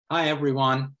Hi,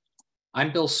 everyone.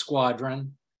 I'm Bill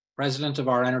Squadron, President of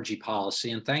Our Energy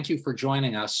Policy, and thank you for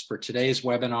joining us for today's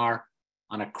webinar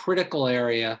on a critical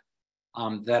area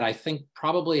that I think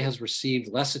probably has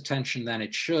received less attention than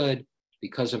it should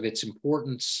because of its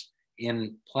importance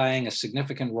in playing a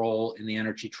significant role in the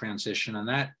energy transition. And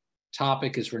that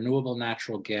topic is renewable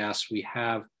natural gas. We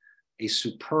have a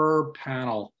superb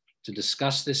panel to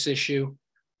discuss this issue.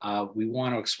 We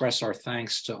want to express our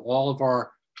thanks to all of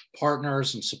our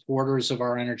partners and supporters of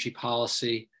our energy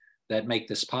policy that make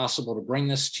this possible to bring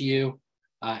this to you.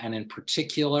 And in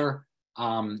particular,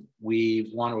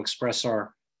 we want to express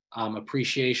our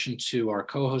appreciation to our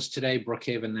co-host today,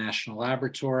 Brookhaven National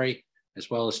Laboratory, as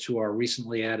well as to our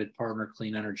recently added partner,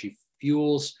 Clean Energy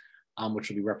Fuels, which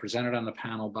will be represented on the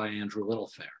panel by Andrew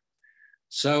Littlefair.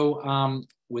 So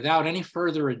without any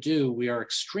further ado, we are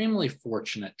extremely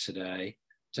fortunate today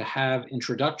to have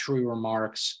introductory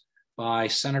remarks by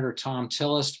Senator Thom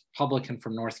Tillis, Republican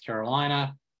from North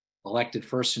Carolina, elected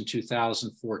first in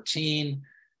 2014,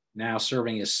 now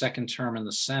serving his second term in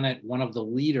the Senate, one of the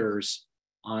leaders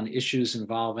on issues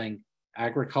involving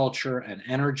agriculture and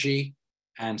energy.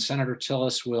 And Senator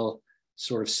Tillis will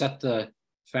sort of set the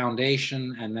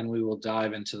foundation, and then we will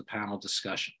dive into the panel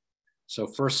discussion. So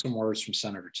first, some words from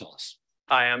Senator Tillis.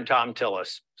 Hi, I'm Thom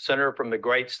Tillis, Senator from the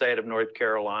great state of North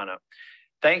Carolina.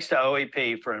 Thanks to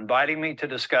OEP for inviting me to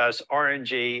discuss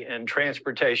RNG and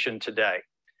transportation today.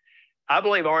 I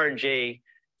believe RNG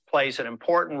plays an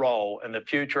important role in the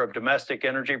future of domestic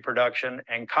energy production,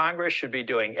 and Congress should be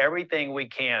doing everything we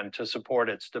can to support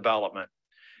its development.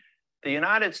 The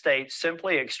United States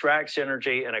simply extracts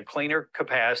energy in a cleaner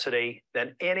capacity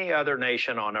than any other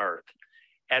nation on Earth,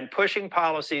 and pushing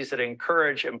policies that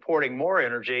encourage importing more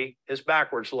energy is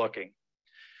backwards looking.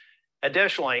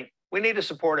 Additionally, we need to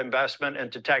support investment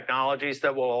into technologies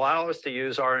that will allow us to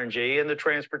use RNG in the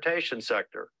transportation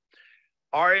sector.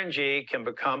 RNG can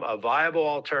become a viable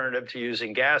alternative to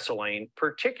using gasoline,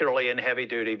 particularly in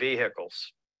heavy-duty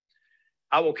vehicles.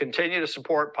 I will continue to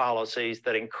support policies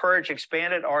that encourage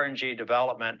expanded RNG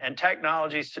development and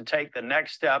technologies to take the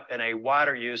next step in a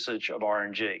wider usage of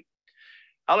RNG.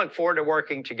 I look forward to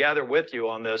working together with you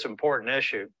on this important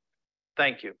issue.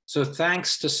 Thank you. So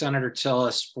thanks to Senator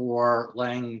Tillis for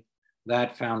laying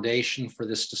that foundation for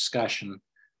this discussion.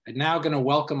 I'm now going to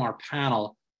welcome our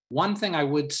panel. One thing I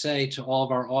would say to all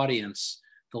of our audience,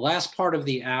 the last part of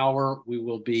the hour, we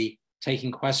will be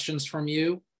taking questions from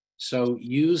you. So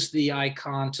use the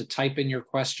icon to type in your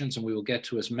questions, and we will get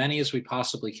to as many as we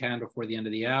possibly can before the end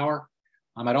of the hour.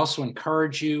 I'd also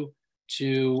encourage you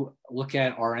to look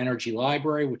at our energy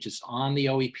library, which is on the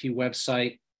OEP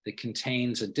website, that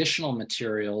contains additional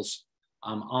materials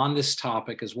on this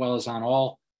topic, as well as on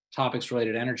all topics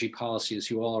related to energy policy,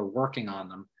 as you all are working on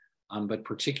them. But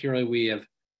particularly, we have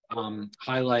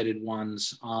highlighted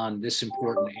ones on this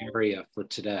important area for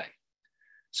today.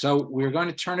 So we're going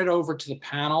to turn it over to the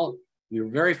panel. We're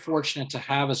very fortunate to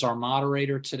have as our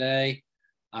moderator today,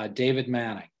 David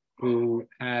Manning, who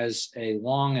has a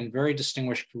long and very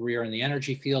distinguished career in the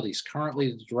energy field. He's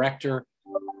currently the Director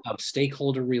of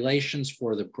Stakeholder Relations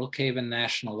for the Brookhaven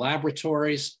National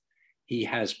Laboratories. He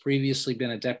has previously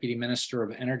been a Deputy Minister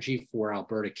of Energy for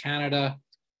Alberta, Canada,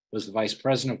 was the Vice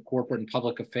President of Corporate and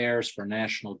Public Affairs for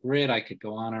National Grid. I could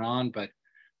go on, but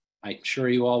I'm sure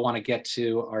you all want to get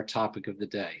to our topic of the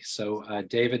day. So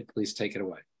David, please take it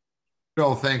away.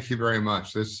 Bill, thank you very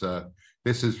much. This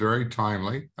is very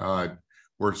timely.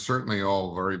 We're certainly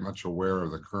all very much aware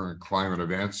of the current climate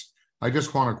events. I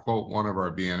just want to quote one of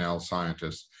our BNL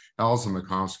scientists. Alison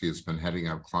McComsky has been heading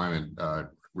up climate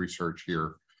research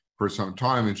here for some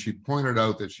time, and she pointed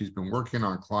out that she's been working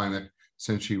on climate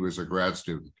since she was a grad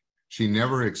student. She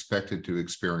never expected to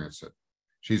experience it.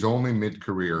 She's only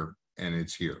mid-career, and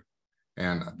it's here.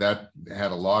 And that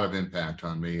had a lot of impact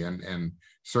on me, and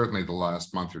certainly the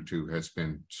last month or two has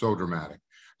been so dramatic.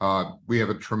 We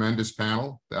have a tremendous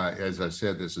panel. As I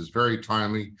said, this is very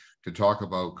timely to talk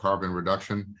about carbon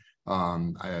reduction.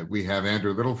 We have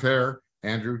Andrew Littlefair.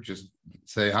 Andrew, just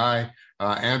say hi.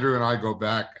 Andrew and I go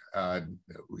back.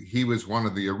 He was one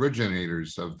of the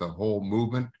originators of the whole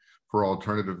movement for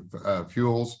alternative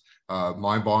fuels.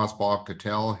 My boss, Bob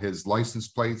Cattell, his license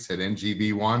plates at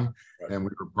NGV1, and we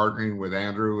were partnering with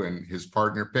Andrew and his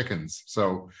partner Pickens.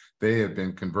 So they have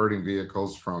been converting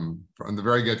vehicles from the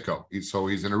very get-go. So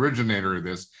he's an originator of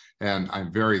this, and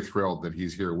I'm very thrilled that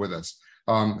he's here with us.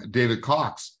 David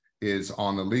Cox is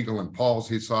on the legal and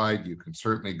policy side. You can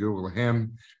certainly Google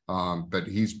him, but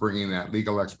he's bringing that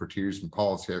legal expertise and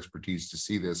policy expertise to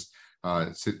see this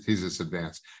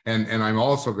advance. And I'm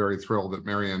also very thrilled that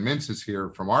Marianne Mintz is here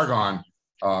from Argonne.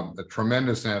 a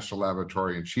tremendous national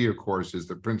laboratory, and she, of course, is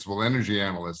the principal energy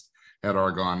analyst at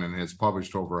Argonne and has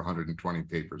published over 120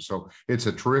 papers. So it's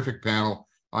a terrific panel.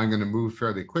 I'm going to move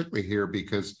fairly quickly here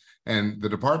because, and the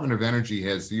Department of Energy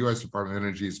the U.S. Department of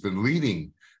Energy has been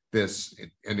leading this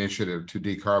initiative to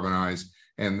decarbonize,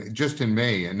 and just in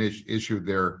May issued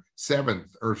their 7th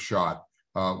Earthshot,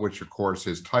 which of course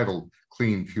is titled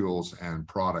Clean Fuels and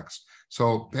Products.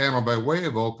 So panel, by way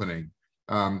of opening,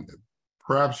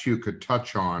 perhaps you could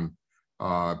touch on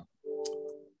the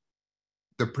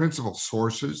principal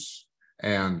sources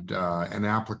and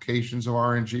applications of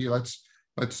RNG.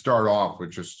 Let's start off with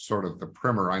just sort of the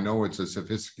primer. I know it's a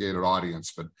sophisticated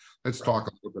audience, but let's talk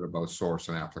a little bit about source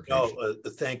and application.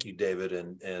 Thank you, David,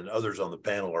 and others on the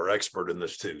panel are expert in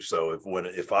this too. So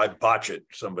if I botch it,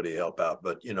 somebody help out.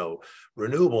 But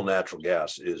renewable natural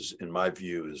gas is, in my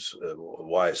view, is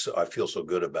why I feel so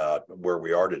good about where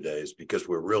we are today, is because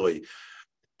we're really,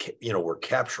 we're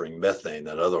capturing methane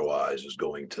that otherwise is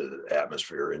going to the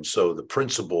atmosphere. And so the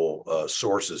principal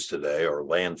sources today are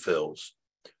landfills,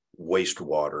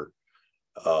 wastewater,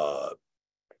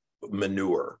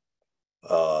 manure,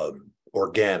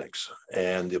 organics,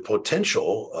 and the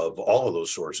potential of all of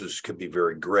those sources could be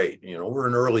very great. We're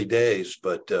in early days,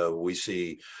 but we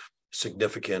see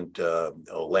significant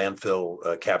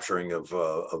landfill capturing of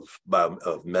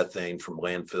methane from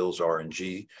landfills,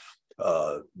 RNG,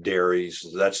 dairies.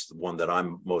 That's the one that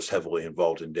I'm most heavily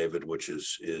involved in, David, which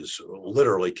is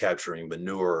literally capturing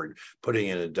manure, putting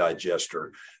it in a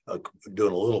digester,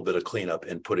 doing a little bit of cleanup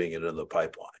and putting it in the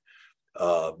pipeline.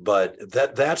 But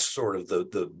that's sort of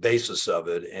the basis of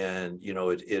it. And,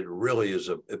 it really is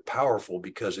a powerful,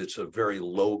 because it's a very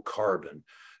low carbon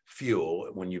fuel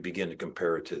when you begin to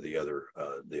compare it to the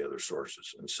other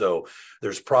sources. And so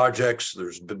there's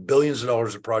billions of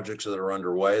dollars of projects that are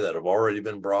underway that have already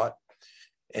been brought.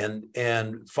 And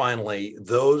finally,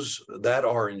 that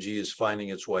RNG is finding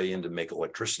its way into make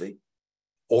electricity,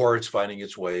 or it's finding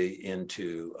its way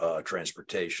into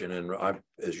transportation. And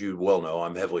as you well know,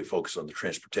 I'm heavily focused on the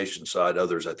transportation side.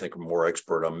 Others, I think, are more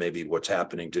expert on maybe what's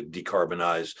happening to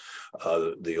decarbonize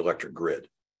the electric grid.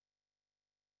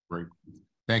 Great.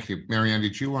 Thank you. Marianne,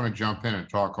 did you want to jump in and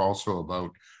talk also about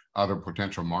other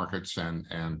potential markets and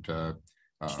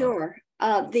Sure.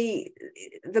 The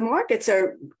markets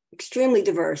are extremely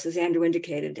diverse, as Andrew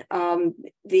indicated.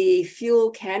 The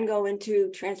fuel can go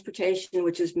into transportation,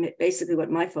 which is basically what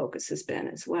my focus has been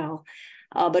as well.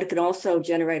 But it can also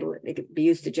it could be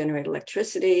used to generate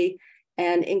electricity.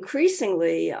 And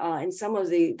increasingly, in some of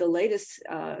the latest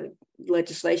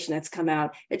legislation that's come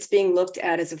out, it's being looked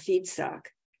at as a feedstock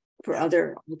for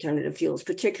other alternative fuels,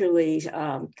 particularly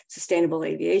sustainable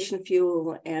aviation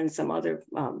fuel and some other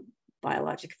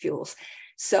biologic fuels.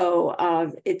 So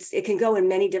it can go in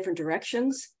many different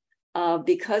directions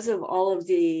because of all of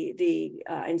the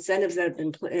incentives that have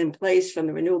been in place from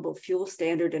the Renewable Fuel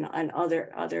Standard and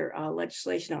other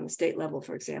legislation on the state level,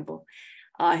 for example.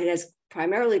 It has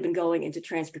primarily been going into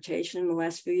transportation in the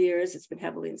last few years. It's been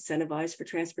heavily incentivized for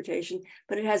transportation,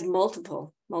 but it has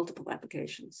multiple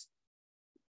applications.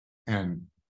 And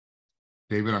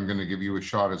David, I'm going to give you a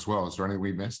shot as well. Is there any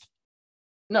we missed?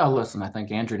 No, listen, I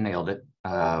think Andrew nailed it.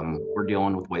 We're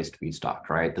dealing with waste feedstock,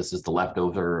 right? This is the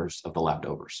leftovers of the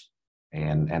leftovers.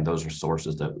 And those are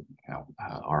sources that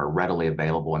are readily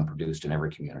available and produced in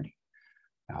every community.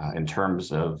 In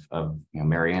terms of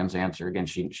Marianne's answer, again,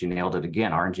 she nailed it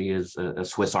again. RNG is a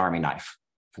Swiss Army knife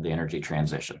for the energy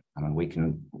transition. I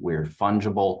mean, we're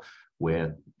fungible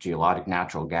with geologic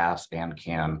natural gas and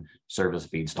can serve as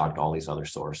feedstock to all these other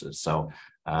sources. So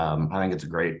I think it's a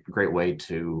great way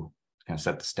to kind of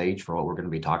set the stage for what we're going to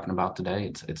be talking about today.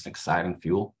 It's an exciting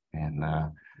fuel, and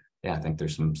I think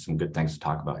there's some good things to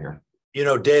talk about here.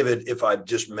 David, if I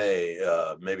just may,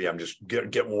 maybe I'm just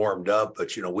getting warmed up,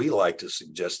 but we like to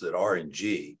suggest that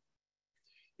RNG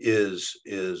is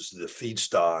the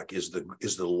feedstock, is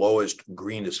the lowest,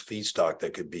 greenest feedstock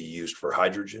that could be used for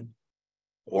hydrogen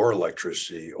or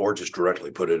electricity, or just directly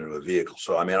put it into a vehicle.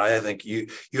 So I think you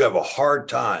have a hard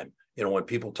time, when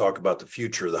people talk about the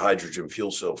future, the hydrogen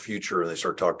fuel cell future, and they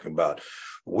start talking about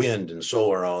wind and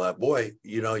solar and all that, boy,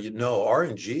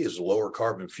 RNG is a lower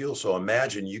carbon fuel. So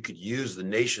imagine you could use the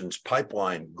nation's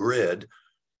pipeline grid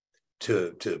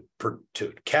to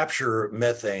capture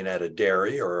methane at a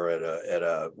dairy or at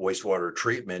a wastewater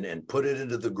treatment and put it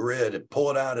into the grid and pull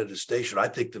it out at a station. I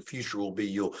think the future will be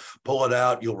you'll pull it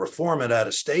out, you'll reform it at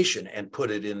a station and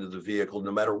put it into the vehicle,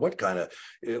 no matter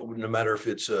if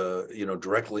it's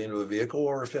directly into a vehicle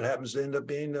or if it happens to end up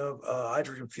being a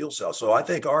hydrogen fuel cell. So I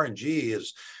think RNG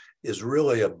is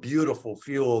really a beautiful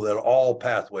fuel that all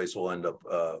pathways will end up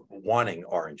wanting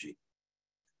RNG.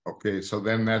 Okay, so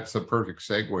then that's the perfect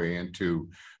segue into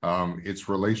its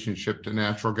relationship to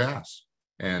natural gas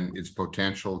and its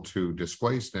potential to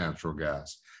displace natural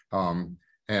gas.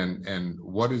 And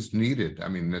what is needed? I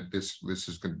mean, that this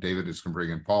is going, David is going to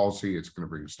bring in policy, it's going to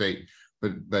bring state,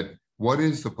 but what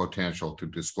is the potential to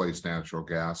displace natural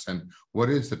gas, and what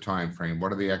is the time frame?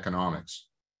 What are the economics?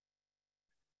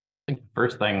 I think the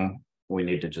first thing we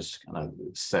need to just kind of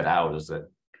set out is that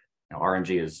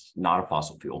RNG is not a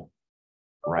fossil fuel,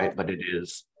 right? But it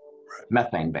is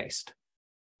methane based.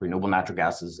 Renewable natural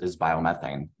gas is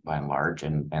biomethane by and large,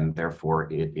 and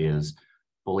therefore it is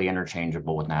fully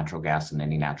interchangeable with natural gas in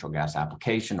any natural gas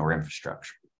application or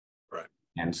infrastructure. Right.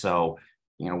 And so,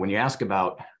 when you ask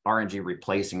about RNG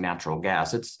replacing natural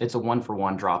gas, it's a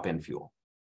 1-for-1 drop-in fuel,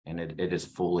 and it is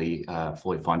fully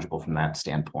fungible from that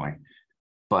standpoint.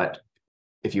 But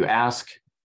if you ask,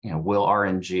 will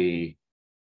RNG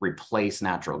replace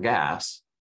natural gas?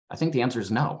 I think the answer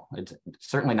is no. It's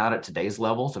certainly not at today's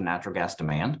levels of natural gas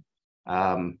demand.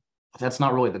 That's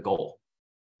not really the goal,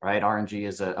 right? RNG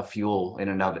is a fuel in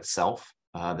and of itself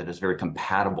that is very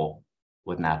compatible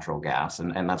with natural gas.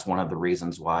 And that's one of the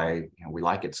reasons why we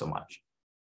like it so much.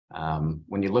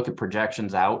 When you look at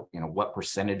projections out, what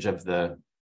percentage of the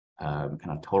kind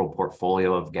of total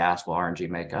portfolio of gas will RNG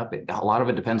make up? A lot of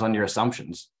it depends on your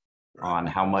assumptions on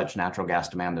how much natural gas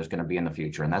demand there's going to be in the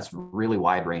future. And that's really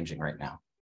wide ranging right now.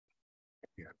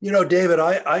 David,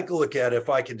 I look at it, if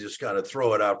I can just kind of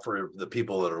throw it out for the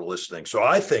people that are listening. So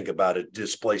I think about it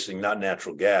displacing not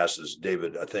natural gas, as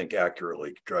David, I think,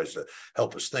 accurately tries to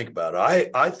help us think about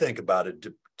it. I think about it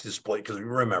to display, because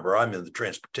remember, I'm in the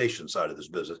transportation side of this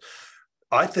business.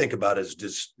 I think about it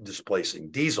as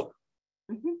displacing diesel.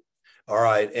 Mm-hmm. All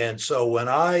right. And so when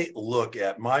I look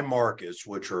at my markets,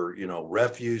 which are,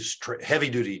 refuse, heavy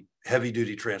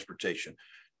duty transportation,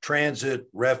 transit,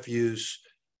 refuse,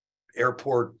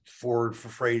 airport forward for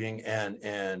freighting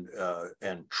and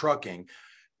trucking,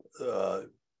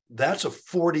 that's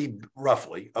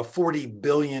roughly a 40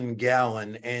 billion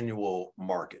gallon annual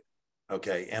market.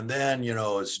 Okay. And then,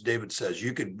 as David says,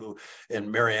 you could,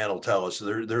 and Marianne will tell us,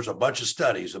 there's a bunch of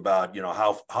studies about,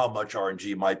 how much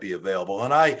RNG might be available.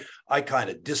 And I kind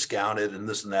of discount it and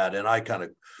this and that. And I kind of,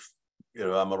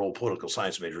 I'm an old political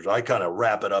science major. So I kind of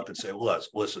wrap it up and say, well,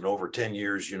 listen, over 10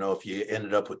 years, if you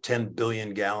ended up with 10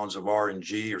 billion gallons of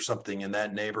RNG or something in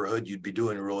that neighborhood, you'd be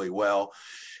doing really well.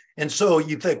 And so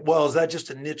you think, well, is that just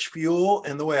a niche fuel?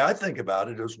 And the way I think about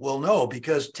it is, well, no,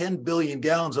 because 10 billion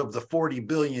gallons of the 40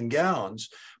 billion gallons,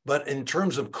 but in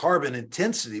terms of carbon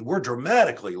intensity, we're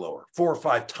dramatically lower, 4 or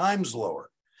 5 times lower.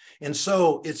 And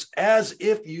so it's as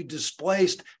if you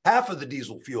displaced half of the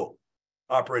diesel fuel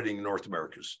operating in North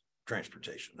America's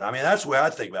transportation. I mean, that's the way I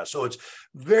think about it. So it's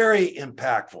very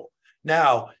impactful.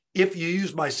 Now, if you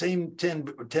use my same 10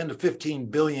 to 15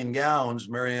 billion gallons,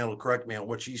 Marianne will correct me on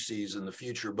what she sees in the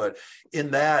future, but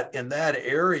in that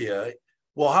area,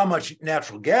 well, how much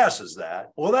natural gas is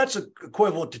that? Well, that's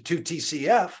equivalent to 2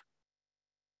 TCF,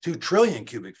 2 trillion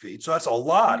cubic feet. So that's a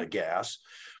lot of gas.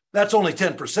 That's only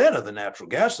 10% of the natural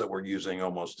gas that we're using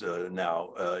almost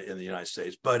now in the United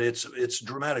States, but it's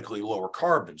dramatically lower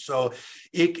carbon. So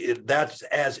that's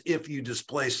as if you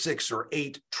displace 6 or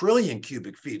 8 trillion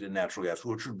cubic feet in natural gas,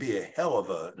 which would be a hell of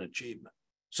an achievement.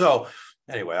 So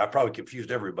anyway, I probably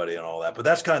confused everybody on all that, but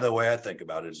that's kind of the way I think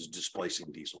about it, is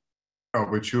displacing diesel. Oh,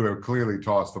 but you have clearly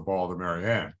tossed the ball to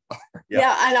Marianne.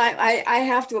 Yeah, and I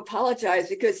have to apologize,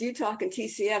 because you talk in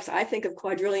TCFs, I think of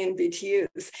quadrillion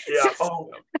BTUs.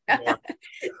 Yeah.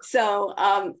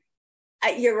 So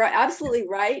you're right, absolutely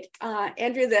right,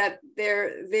 Andrew, that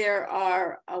there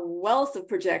are a wealth of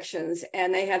projections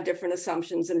and they have different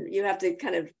assumptions, and you have to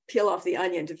kind of peel off the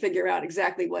onion to figure out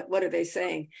exactly what are they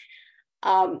saying.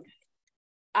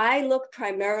 I look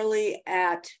primarily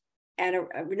at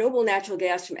renewable natural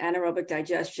gas from anaerobic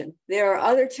digestion. There are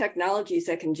other technologies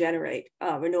that can generate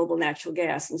renewable natural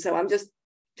gas. And so I'm just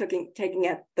taking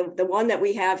at the one that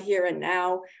we have here and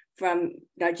now, from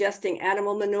digesting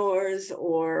animal manures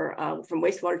or from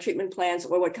wastewater treatment plants,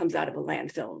 or what comes out of a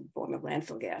landfill in the form of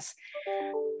landfill gas.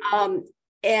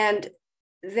 And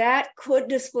that could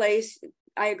displace,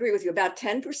 I agree with you, about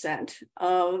 10%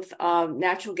 of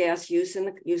natural gas use in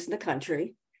the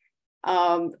country,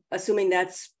 assuming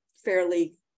that's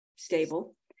fairly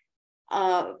stable.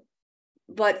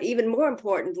 But even more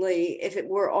importantly, if it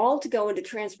were all to go into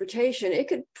transportation, it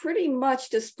could pretty much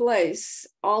displace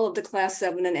all of the Class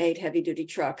 7 and 8 heavy-duty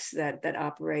trucks that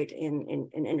operate in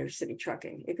intercity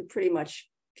trucking. It could pretty much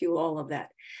fuel all of that.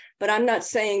 But I'm not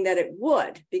saying that it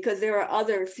would, because there are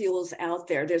other fuels out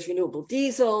there. There's renewable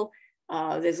diesel.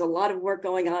 There's a lot of work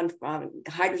going on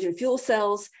hydrogen fuel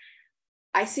cells.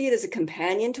 I see it as a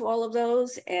companion to all of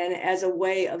those and as a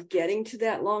way of getting to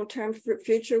that long-term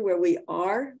future where we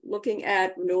are looking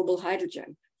at renewable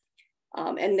hydrogen.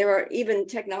 And there are even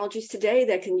technologies today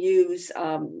that can use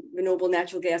renewable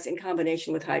natural gas in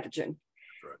combination with hydrogen.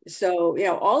 Right. So,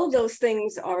 all of those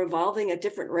things are evolving at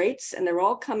different rates, and they're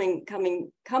all coming.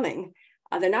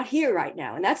 They're not here right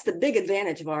now. And that's the big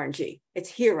advantage of RNG. It's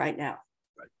here right now.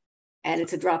 Right. And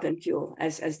it's a drop-in fuel,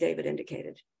 as David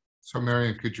indicated. So,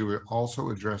 Marianne, could you also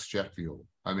address jet fuel?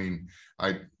 I mean,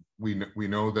 we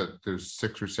know that there's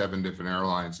 6 or 7 different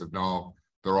airlines that now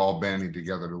they're all banding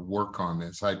together to work on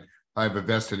this. I have a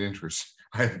vested interest.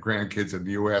 I have grandkids in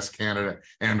the US, Canada,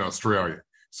 and Australia.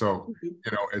 So,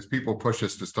 as people push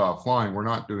us to stop flying, we're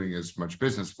not doing as much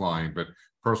business flying, but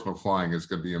personal flying is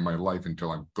going to be in my life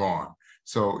until I'm gone.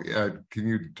 So can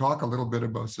you talk a little bit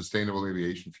about sustainable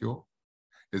aviation fuel?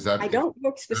 I don't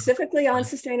work specifically on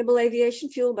sustainable aviation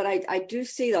fuel, but I do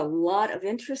see a lot of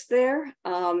interest there.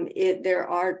 There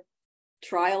are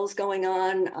trials going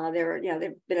on.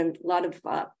 There've been a lot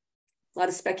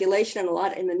of speculation and a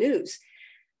lot in the news.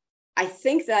 I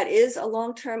think that is a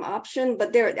long-term option,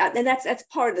 but that's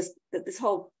part of this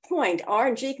whole point.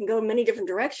 RNG can go in many different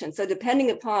directions. So depending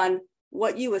upon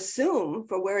what you assume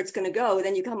for where it's going to go,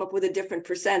 then you come up with a different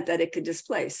percent that it could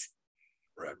displace.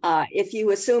 Right. If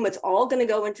you assume it's all going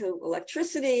to go into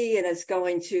electricity and it's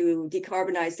going to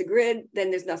decarbonize the grid,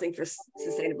 then there's nothing for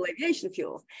sustainable aviation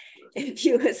fuel. If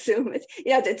you assume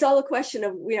it's all a question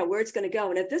of where it's going to go.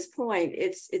 And at this point,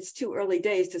 it's too early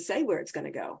days to say where it's going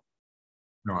to go.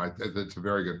 No, that's a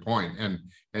very good point.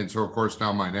 And so, of course,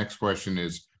 now my next question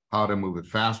is how to move it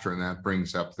faster. And that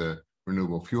brings up the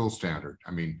renewable fuel standard.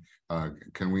 I mean,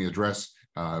 can we address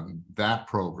that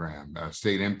program,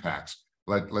 state impacts?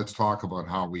 Let's talk about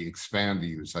how we expand the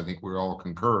use. I think we all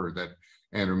concur that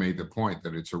Andrew made the point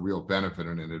that it's a real benefit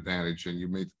and an advantage, and you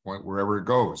made the point wherever it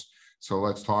goes. So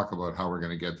let's talk about how we're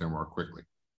going to get there more quickly.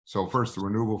 So first, the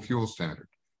renewable fuel standard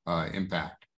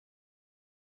impact.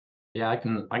 Yeah, I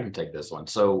can take this one.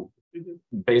 So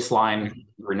baseline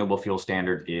renewable fuel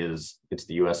standard it's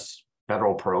the U.S.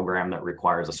 federal program that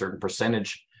requires a certain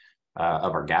percentage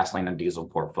of our gasoline and diesel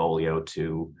portfolio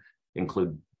to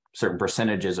include certain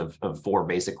percentages of 4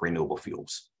 basic renewable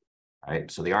fuels,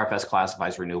 right? So the RFS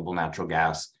classifies renewable natural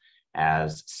gas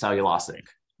as cellulosic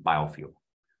biofuel.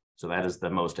 So that is the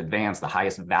most advanced, the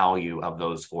highest value of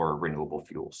those 4 renewable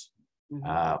fuels.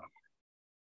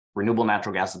 Renewable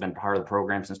natural gas has been part of the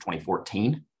program since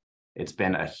 2014. It's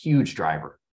been a huge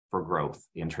driver for growth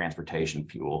in transportation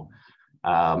fuel.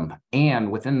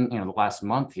 And within the last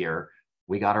month here,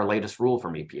 we got our latest rule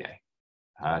from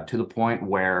EPA to the point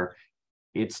where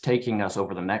it's taking us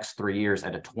over the next 3 years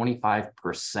at a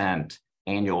 25%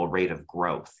 annual rate of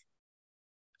growth.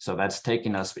 So that's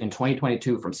taking us in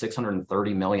 2022 from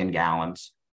 630 million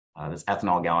gallons, that's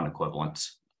ethanol gallon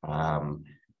equivalents,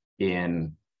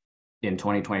 in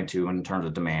 2022 in terms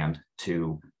of demand,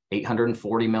 to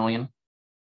 840 million,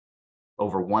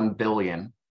 over 1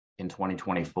 billion in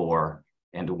 2024,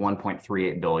 and to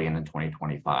 1.38 billion in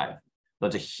 2025.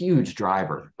 That's a huge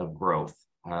driver of growth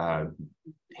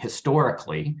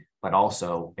historically, but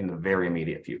also in the very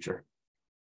immediate future.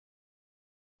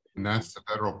 And that's the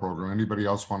federal program. Anybody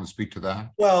else want to speak to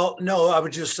that? Well, no, I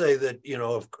would just say that,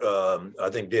 I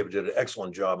think David did an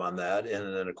excellent job on that.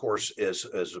 And then, of course, as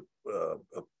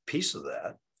a piece of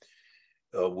that,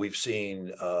 we've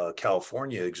seen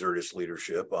California exert its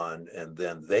leadership on, and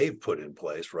then they've put in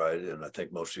place, right? And I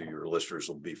think most of your listeners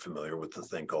will be familiar with the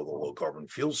thing called the low carbon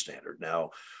fuel standard. Now,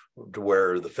 to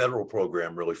where the federal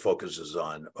program really focuses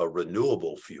on a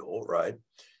renewable fuel, right?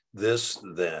 This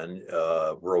then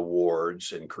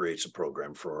rewards and creates a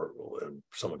program for,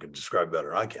 someone can describe better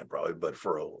than I can probably, but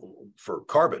for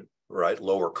carbon, right?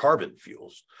 Lower carbon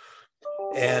fuels.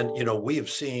 And, we have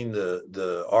seen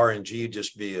the RNG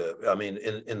just be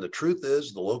and the truth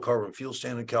is the low carbon fuel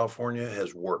standard in California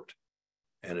has worked,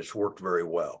 and it's worked very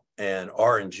well. And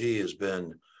RNG has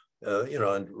been,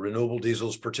 and renewable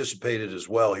diesels participated as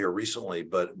well here recently,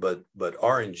 but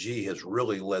RNG has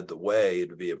really led the way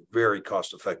to be a very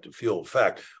cost-effective fuel. In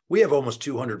fact, we have almost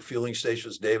 200 fueling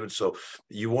stations, David. So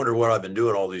you wonder what I've been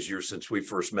doing all these years since we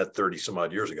first met 30 some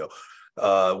odd years ago.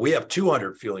 We have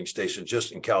 200 fueling stations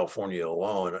just in California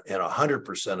alone, and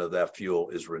 100% of that fuel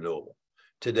is renewable.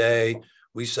 Today,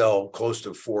 we sell close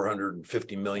to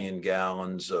 450 million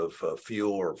gallons of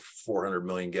fuel, or 400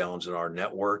 million gallons in our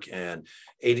network, and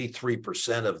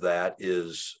 83% of that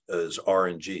is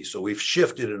RNG. So we've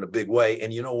shifted in a big way.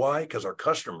 And you know why? Because our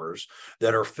customers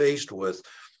that are faced with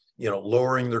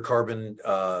lowering their carbon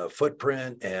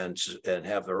footprint and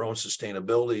have their own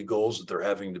sustainability goals that they're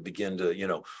having to begin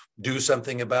to, do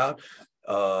something about.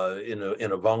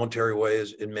 in a voluntary way,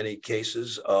 as in many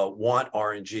cases, want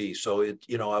RNG. So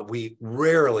we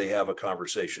rarely have a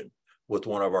conversation with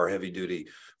one of our heavy duty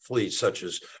fleets, such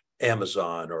as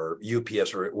Amazon or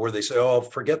UPS, or where they say, "Oh,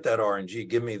 forget that RNG,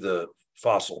 give me the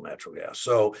fossil natural gas."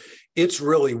 So it's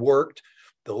really worked.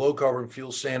 The low carbon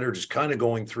fuel standard is kind of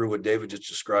going through what David just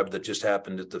described that just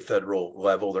happened at the federal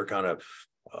level. They're kind of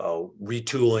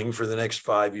retooling for the next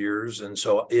 5 years. And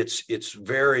so it's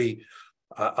very,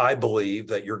 I believe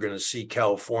that you're going to see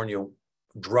California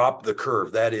drop the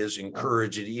curve. That is,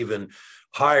 encourage it even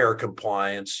higher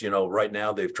compliance. Right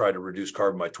now they've tried to reduce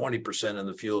carbon by 20% in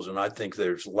the fuels, and I think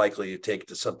there's likely to take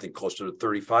to something closer to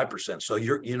 35%. So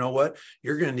you know what?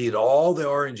 You're going to need all the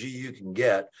RNG you can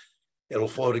get. It'll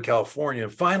flow to California.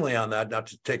 And finally on that, not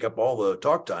to take up all the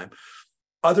talk time,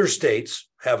 other states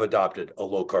have adopted a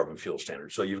low carbon fuel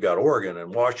standard. So you've got Oregon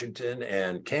and Washington,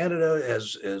 and Canada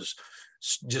is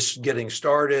just getting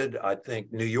started. I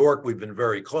think New York, we've been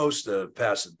very close to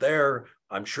pass it there.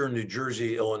 I'm sure New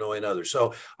Jersey, Illinois, and others.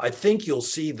 So I think you'll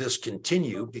see this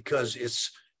continue because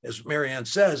it's, as Marianne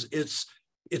says, it's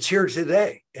here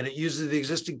today, and it uses the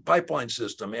existing pipeline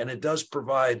system, and it does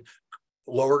provide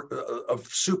a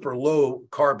super low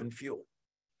carbon fuel.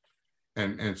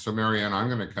 And so, Marianne, I'm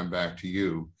going to come back to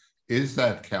you. Is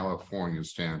that California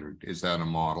standard? Is that a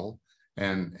model?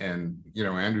 And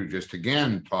Andrew just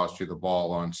again tossed you the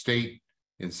ball on state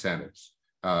incentives.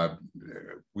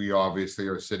 We obviously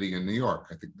are sitting in New York.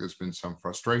 I think there's been some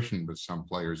frustration with some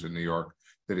players in New York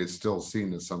that it's still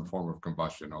seen as some form of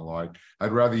combustion. Although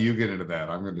I'd rather you get into that.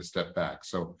 I'm going to step back.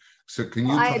 So can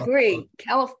you? I agree.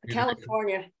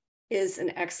 California is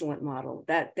an excellent model.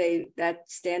 That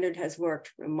standard has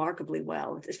worked remarkably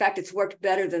well. In fact, it's worked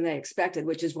better than they expected,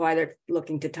 which is why they're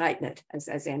looking to tighten it,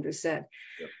 as Andrew said.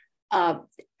 Yep.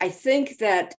 I think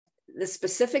that the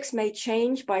specifics may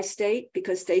change by state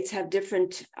because states have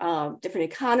different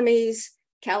economies.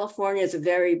 California is a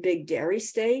very big dairy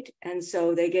state, and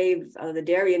so they gave the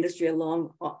dairy industry a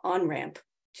long on-ramp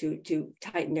to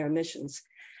tighten their emissions.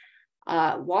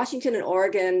 Washington and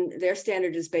Oregon, their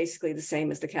standard is basically the same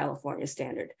as the California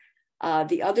standard.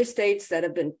 The other states that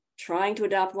have been trying to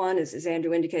adopt one is, as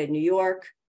Andrew indicated, New York,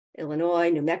 Illinois,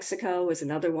 New Mexico is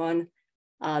another one.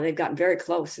 They've gotten very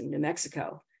close in New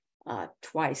Mexico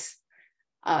twice.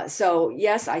 So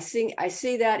yes, I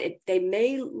see that they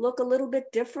may look a little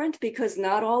bit different because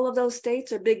not all of those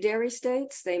states are big dairy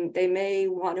states. They may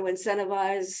want to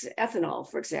incentivize ethanol,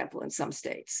 for example, in some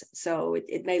states. So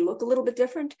it may look a little bit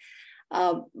different.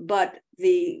 But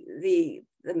the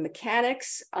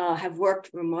mechanics have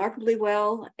worked remarkably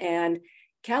well, and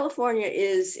California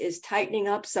is tightening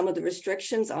up some of the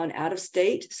restrictions on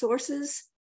out-of-state sources.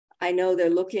 I know they're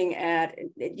looking at,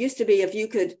 it used to be if you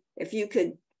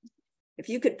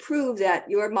could prove that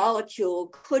your molecule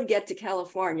could get to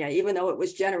California, even though it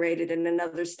was generated in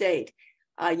another state,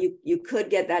 you could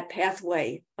get that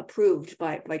pathway approved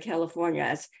by California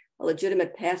as a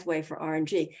legitimate pathway for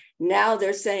RNG. Now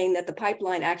they're saying that the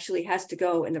pipeline actually has to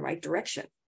go in the right direction,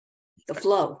 the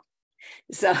flow.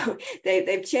 So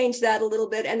they've changed that a little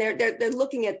bit, and they're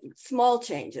looking at small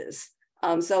changes.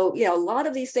 So a lot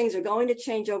of these things are going to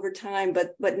change over time,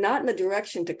 but not in the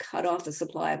direction to cut off the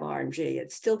supply of RNG.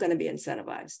 It's still going to be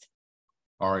incentivized.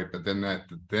 All right, but then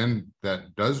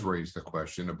that does raise the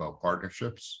question about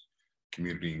partnerships,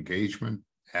 community engagement,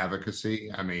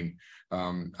 advocacy. I mean,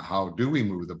 how do we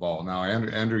move the ball? Now,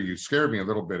 Andrew, you scared me a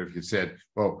little bit if you said,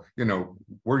 well,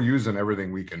 we're using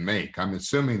everything we can make. I'm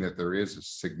assuming that there is a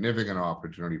significant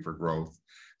opportunity for growth,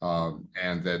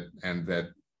 and that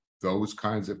those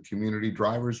kinds of community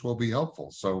drivers will be helpful.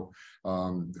 So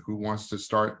who wants to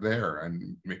start there?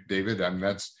 And David,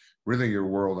 that's really your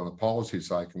world on the policy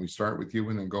side. Can we start with you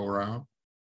and then go around?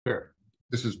 Sure.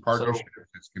 This is partnership,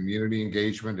 it's community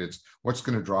engagement, it's what's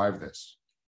going to drive this.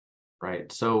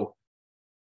 Right. So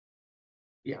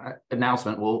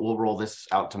announcement, we'll roll this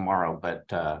out tomorrow, but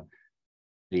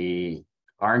the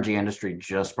RNG industry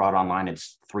just brought online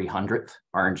its 300th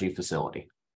RNG facility.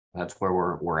 That's where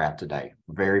we're at today.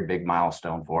 Very big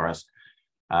milestone for us.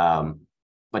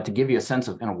 But to give you a sense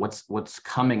of what's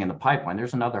coming in the pipeline,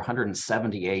 there's another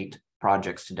 178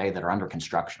 projects today that are under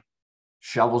construction,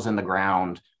 shovels in the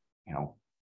ground,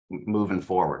 moving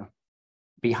forward.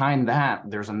 Behind that,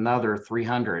 there's another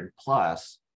 300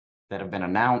 plus that have been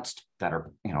announced that are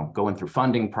going through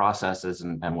funding processes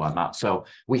and whatnot. So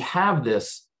we have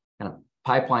this kind of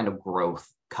pipeline of growth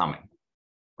coming.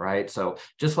 Right. So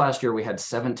just last year, we had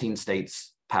 17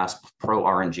 states pass pro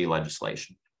RNG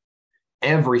legislation.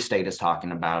 Every state is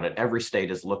talking about it. Every state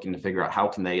is looking to figure out how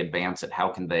can they advance it? How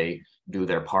can they do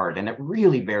their part? And it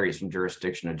really varies from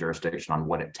jurisdiction to jurisdiction on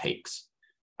what it takes.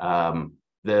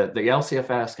 The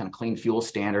LCFS kind of clean fuel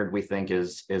standard, we think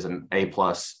is an A+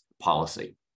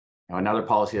 policy. Another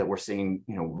policy that we're seeing,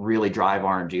 really drive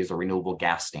RNG is a renewable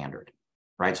gas standard,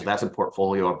 right? So that's a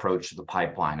portfolio approach to the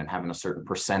pipeline and having a certain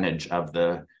percentage of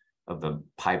the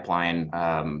pipeline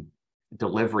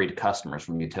delivery to customers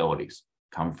from utilities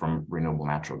come from renewable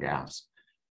natural gas.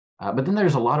 But then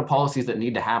there's a lot of policies that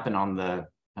need to happen on the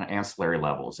ancillary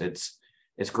levels. It's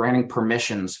granting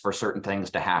permissions for certain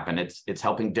things to happen. It's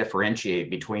helping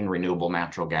differentiate between renewable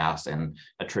natural gas and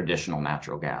a traditional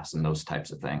natural gas and those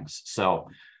types of things. So,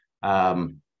 I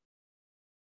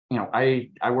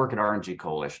work at RNG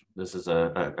Coalition. This is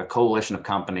a coalition of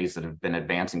companies that have been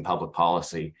advancing public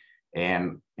policy.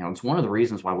 And, it's one of the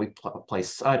reasons why we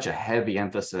place such a heavy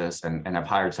emphasis and have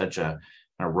hired such a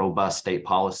robust state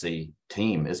policy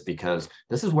team, is because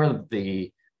this is where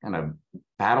the kind of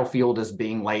battlefield is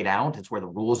being laid out. It's where the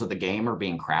rules of the game are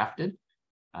being crafted.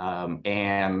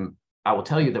 And I will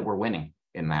tell you that we're winning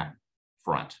in that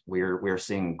front. We're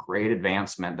seeing great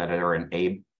advancement that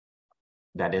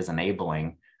is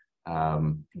enabling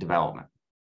development.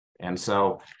 And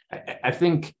so I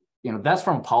think, that's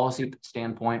from a policy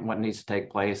standpoint, what needs to take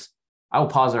place. I will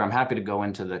pause there. I'm happy to go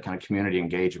into the kind of community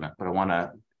engagement, but I want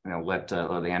to, let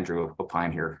Andrew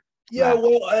opine here. Yeah,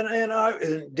 well,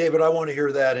 and David, I want to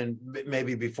hear that. And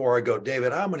maybe before I go,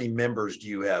 David, how many members do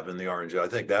you have in the RNG? I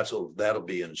think that'll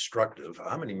be instructive.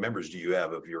 How many members do you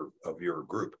have of your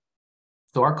group?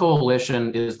 So our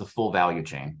coalition is the full value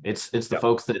chain. It's the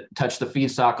folks that touch the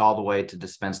feedstock all the way to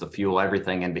dispense the fuel,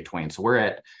 everything in between. So we're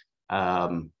at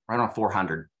right on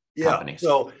 400 companies.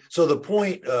 So the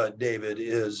point, David,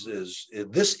 is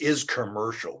this is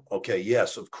commercial. Okay,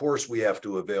 yes, of course we have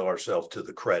to avail ourselves to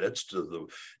the credits, to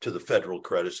the federal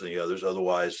credits and the others.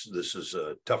 Otherwise, this is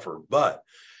tougher. But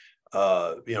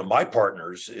my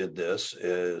partners in this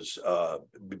is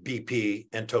BP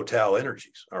and Total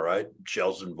Energies. All right,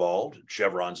 Shell's involved,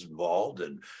 Chevron's involved,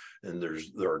 and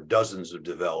there are dozens of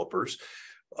developers.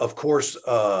 Of course,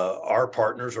 our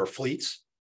partners are fleets.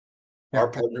 Our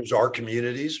partners are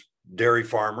communities, dairy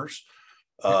farmers.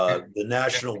 The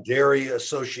national dairy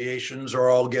associations are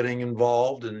all getting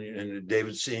involved, and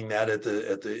David's seeing that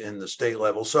in the state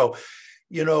level. So,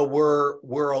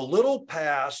 we're a little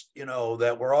past,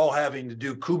 that we're all having to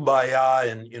do kumbaya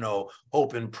and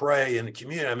hope and pray in the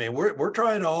community. I mean, we're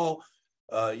trying to all,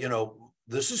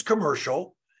 this is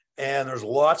commercial. And there's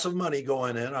lots of money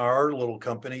going in. Our little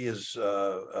company is,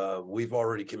 we've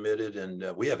already committed,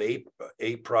 and we have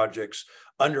eight projects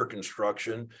under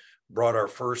construction. Brought our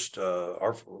first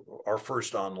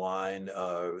online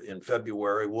in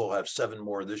February. We'll have 7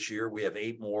 more this year. We have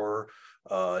 8 more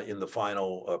in the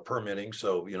final permitting.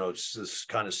 So it's this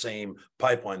kind of same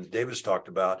pipeline that David's talked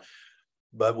about.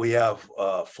 But we have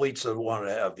fleets that want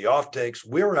to have the offtakes.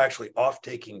 We're actually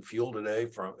off-taking fuel today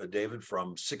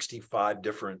from 65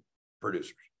 different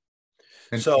producers.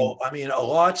 So, I mean, a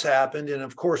lot's happened. And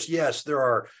of course, yes, there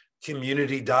are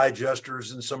community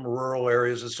digesters in some rural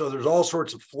areas. And so there's all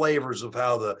sorts of flavors of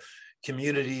how the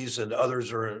communities and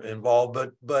others are involved.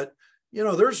 But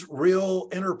there's real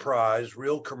enterprise,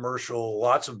 real commercial,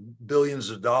 lots of billions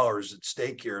of dollars at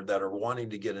stake here that are wanting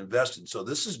to get invested. So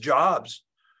this is jobs.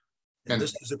 And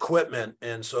this is equipment.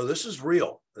 And so this is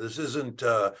real. This isn't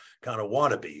kind of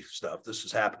wannabe stuff. This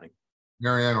is happening.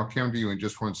 Marianne, I'll come to you in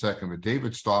just one second, but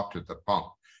David stopped at the pump.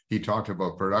 He talked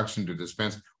about production to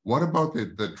dispense. What about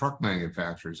the truck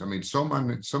manufacturers? I mean, so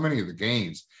many of the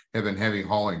gains have been heavy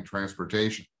hauling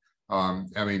transportation.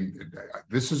 I mean,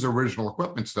 this is original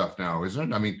equipment stuff now,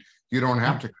 isn't it? I mean, you don't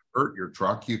have to convert your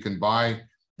truck. You can buy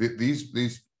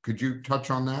these. Could you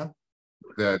touch on that?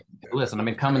 Listen, I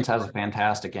mean, Cummins has a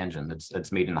fantastic engine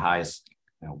that's meeting the highest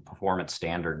performance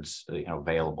standards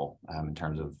available in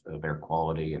terms of air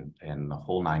quality and the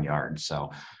whole 9 yards.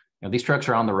 So these trucks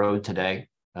are on the road today.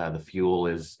 The fuel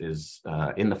is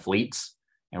in the fleets,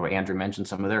 and what Andrew mentioned,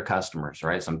 some of their customers,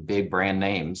 right? Some big brand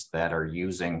names that are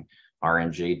using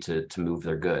RNG to move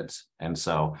their goods. And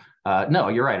so no,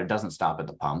 you're right, it doesn't stop at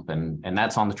the pump, and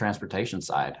that's on the transportation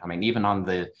side. I mean, even on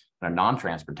the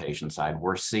non-transportation side,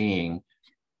 we're seeing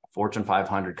Fortune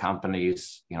 500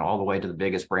 companies, all the way to the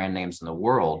biggest brand names in the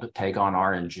world, take on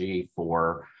RNG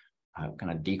for kind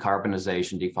of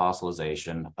decarbonization,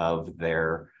 defossilization of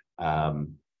their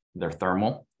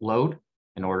thermal load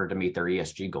in order to meet their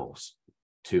ESG goals,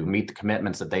 to meet the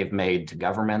commitments that they've made to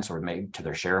governments or made to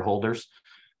their shareholders.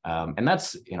 And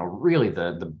that's, really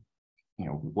the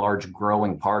large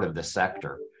growing part of the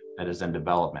sector that is in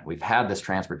development. We've had this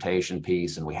transportation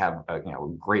piece, and we have a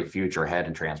great future ahead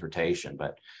in transportation,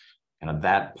 but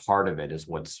that part of it is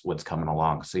what's coming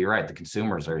along. So you're right, the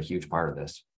consumers are a huge part of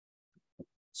this.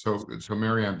 So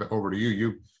Marianne, over to you.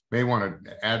 You may want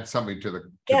to add something to the.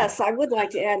 Yes, I would like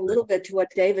to add a little bit to what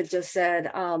David just said.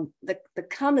 The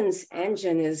Cummins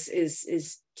engine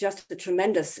is just a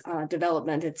tremendous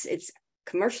development. It's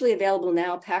commercially available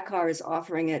now. PACCAR is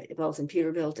offering it both in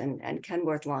Peterbilt and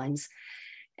Kenworth lines,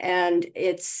 and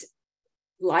it's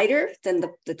lighter than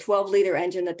the 12-liter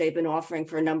engine that they've been offering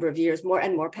for a number of years,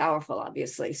 more powerful,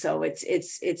 obviously. So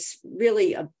it's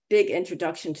really a big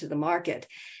introduction to the market.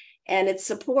 And it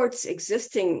supports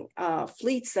existing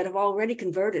fleets that have already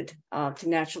converted to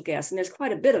natural gas. And there's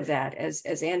quite a bit of that, as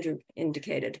Andrew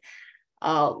indicated.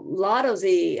 A lot of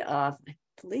the, I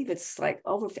believe it's like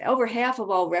over half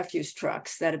of all refuse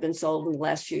trucks that have been sold in the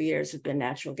last few years have been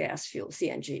natural gas fueled,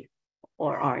 CNG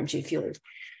or RNG fueled.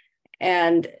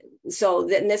 And so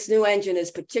this new engine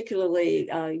is particularly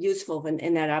useful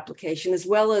in that application, as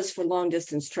well as for long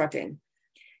distance trucking.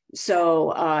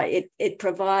 So it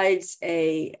provides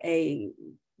a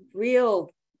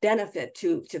real benefit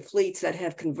to fleets that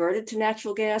have converted to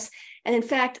natural gas. And in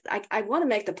fact, I want to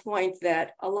make the point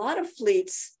that a lot of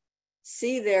fleets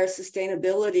see their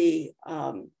sustainability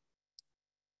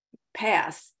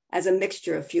path as a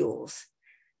mixture of fuels.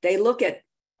 They look at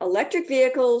electric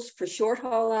vehicles for short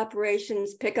haul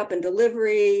operations, pickup and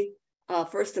delivery,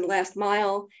 first and last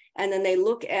mile, and then they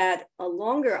look at a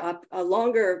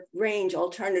longer range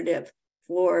alternative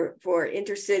for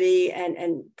intercity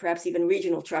and perhaps even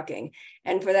regional trucking.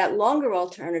 And for that longer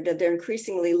alternative, they're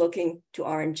increasingly looking to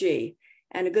RNG.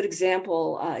 And a good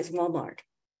example is Walmart.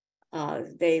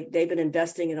 They've been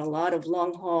investing in a lot of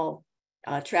long haul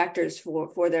tractors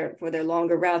for their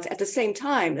longer routes at the same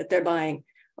time that they're buying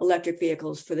electric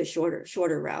vehicles for the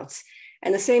shorter routes.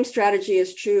 And the same strategy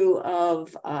is true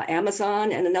of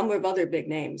Amazon and a number of other big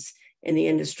names in the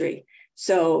industry.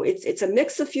 So it's a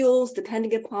mix of fuels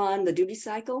depending upon the duty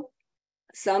cycle.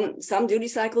 Some duty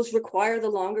cycles require the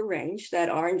longer range that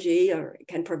RNG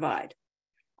can provide.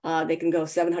 They can go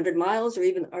 700 miles or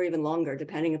even longer,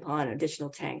 depending upon additional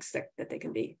tanks that they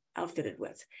can be outfitted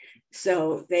with.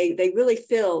 So they really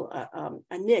fill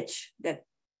a niche that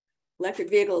electric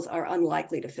vehicles are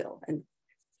unlikely to fill. And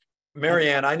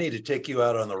Marianne, I need to take you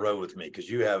out on the road with me because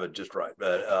you have it just right.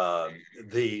 But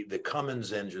the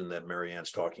Cummins engine that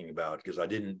Marianne's talking about, because I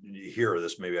didn't hear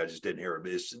this, maybe I just didn't hear it,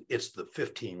 but it's the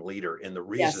 15-liter. And the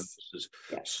reason this is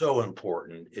so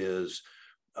important is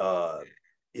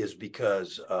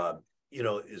because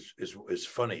is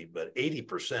funny, but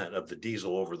 80% of the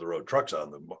diesel over the road trucks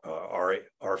on them are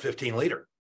 15-liter.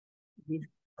 Mm-hmm.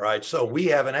 Right. So we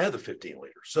haven't had the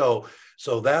 15-liter. So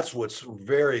that's what's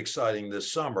very exciting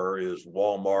this summer is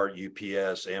Walmart,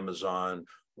 UPS, Amazon,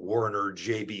 Werner,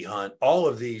 JB Hunt, all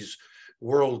of these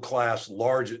world-class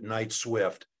large at night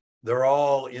Swift. They're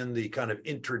all in the kind of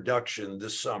introduction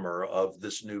this summer of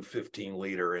this new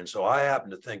 15-liter. And so I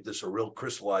happen to think this is a real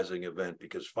crystallizing event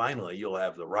because finally you'll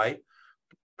have the right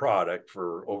product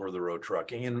for over-the-road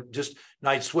trucking. And just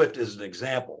Night Swift is an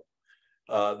example.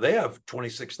 They have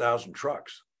 26,000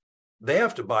 trucks. They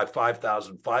have to buy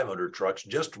 5,500 trucks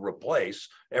just to replace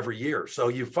every year. So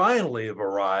you finally have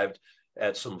arrived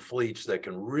at some fleets that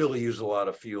can really use a lot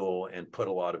of fuel and put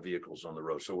a lot of vehicles on the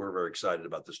road. So we're very excited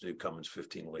about this new Cummins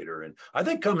 15-liter. And I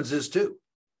think Cummins is too.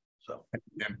 So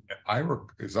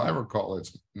as I recall,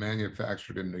 it's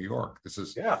manufactured in New York. This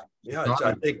is I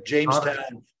think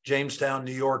Jamestown,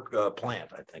 New York plant,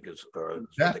 I think is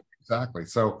exactly.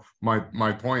 So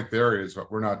my point there is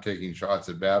we're not taking shots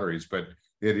at batteries, but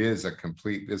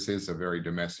this is a very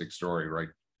domestic story, right?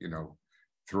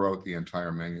 Throughout the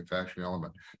entire manufacturing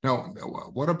element. Now,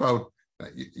 what about,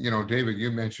 David, you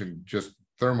mentioned just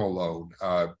thermal load.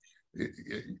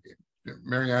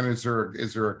 Marianne, is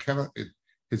there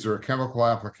a chemical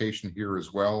application here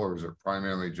as well, or is it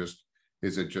primarily just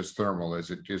thermal?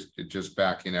 Is it just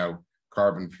backing out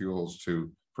carbon fuels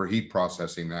for heat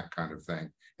processing, that kind of thing?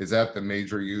 Is that the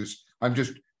major use? I'm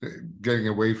just getting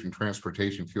away from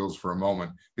transportation fuels for a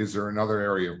moment. Is there another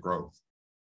area of growth?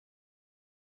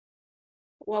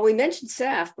 Well, we mentioned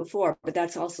SAF before, but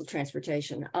that's also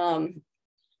transportation.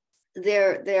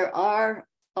 There are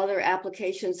other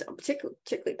applications,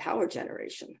 particularly power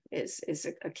generation is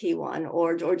a key one,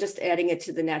 or just adding it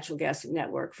to the natural gas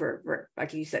network for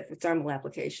like you said, for thermal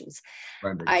applications.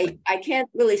 Right. I can't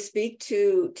really speak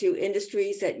to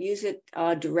industries that use it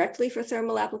directly for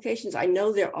thermal applications. I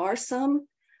know there are some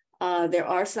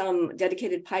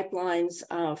dedicated pipelines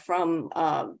from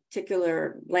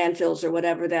particular landfills or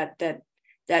whatever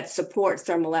that support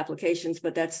thermal applications,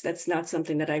 but that's not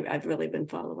something that I've really been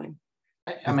following.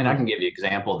 I mean, I can give you an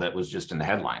example that was just in the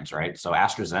headlines, right? So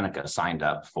AstraZeneca signed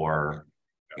up for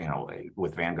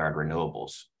with Vanguard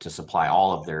Renewables to supply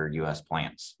all of their U.S.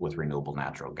 plants with renewable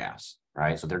natural gas,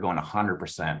 right? So they're going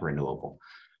 100% renewable.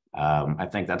 I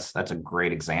think that's a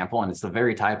great example, and it's the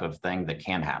very type of thing that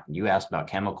can happen. You asked about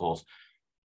chemicals.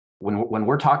 When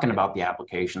we're talking about the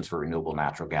applications for renewable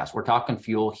natural gas, we're talking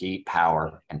fuel, heat,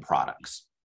 power, and products,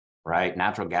 right?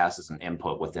 Natural gas is an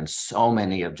input within so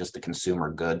many of just the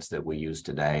consumer goods that we use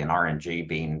today, and RNG,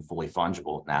 being fully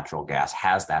fungible natural gas,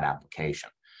 has that application.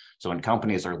 So when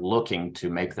companies are looking to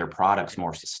make their products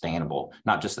more sustainable,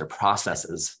 not just their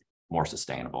processes more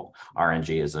sustainable,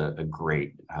 RNG is a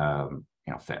great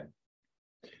fit.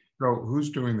 So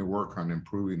who's doing the work on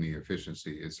improving the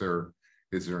efficiency? Is there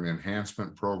an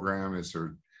enhancement program? Is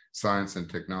there science and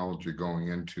technology going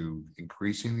into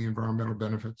increasing the environmental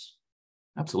benefits?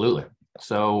 Absolutely.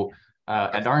 So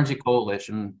at RNG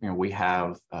Coalition, we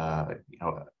have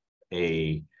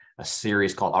a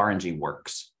series called RNG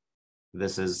Works.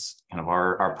 This is kind of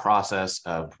our process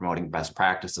of promoting best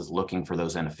practices, looking for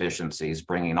those inefficiencies,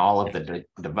 bringing all of the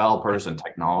developers and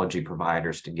technology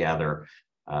providers together,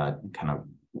 kind of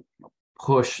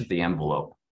push the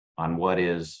envelope on what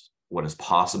is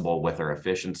possible with our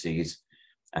efficiencies.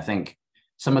 I think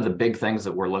some of the big things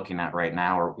that we're looking at right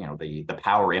now are, the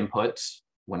power inputs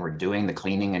when we're doing the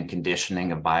cleaning and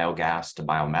conditioning of biogas to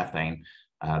biomethane.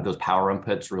 Those power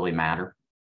inputs really matter,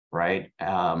 right?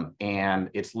 And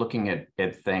it's looking at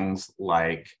things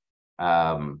like,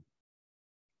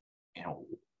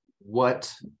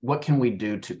 what can we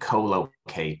do to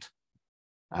co-locate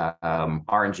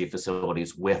RNG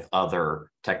facilities with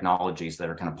other technologies that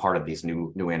are kind of part of these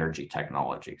new energy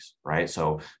technologies, right?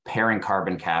 So pairing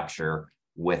carbon capture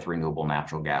with renewable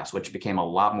natural gas, which became a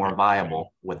lot more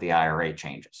viable with the IRA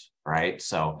changes, right?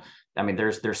 So, I mean,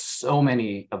 there's so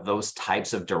many of those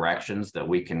types of directions that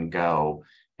we can go.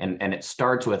 And it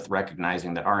starts with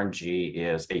recognizing that RNG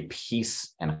is a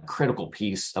piece and a critical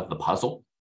piece of the puzzle.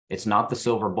 It's not the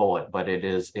silver bullet, but it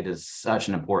is such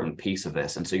an important piece of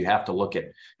this. And so you have to look at,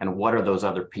 and what are those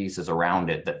other pieces around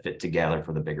it that fit together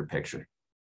for the bigger picture?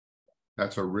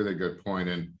 That's a really good point.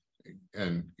 And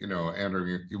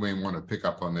Andrew, you may want to pick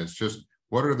up on this. Just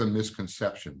what are the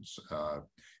misconceptions? Are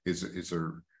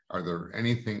there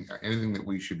anything that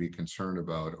we should be concerned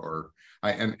about?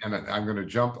 I'm going to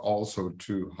jump also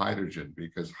to hydrogen,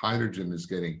 because hydrogen is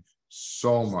getting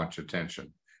so much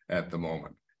attention at the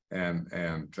moment. And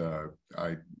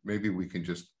maybe we can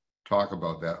just talk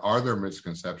about that. Are there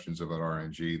misconceptions about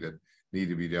RNG that need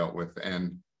to be dealt with?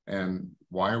 And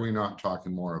why are we not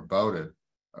talking more about it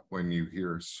when you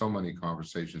hear so many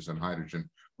conversations on hydrogen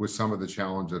with some of the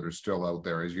challenges that are still out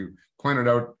there? As you pointed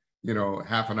out,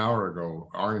 half an hour ago,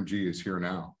 RNG is here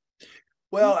now.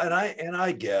 Well, and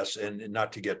I guess, and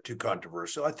not to get too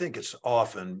controversial, I think it's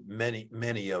often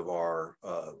many of our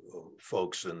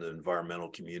folks in the environmental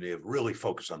community have really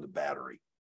focused on the battery.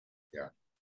 Yeah.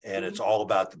 And it's all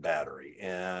about the battery,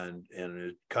 and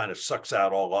it kind of sucks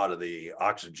out a lot of the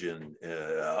oxygen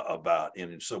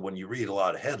and so when you read a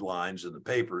lot of headlines in the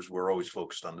papers, we're always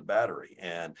focused on the battery.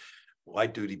 And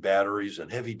light duty batteries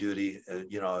and heavy duty,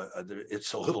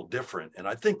 it's a little different. And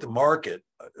I think the market,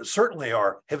 certainly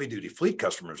our heavy duty fleet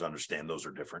customers, understand those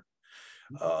are different.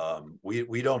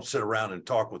 We don't sit around and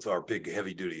talk with our big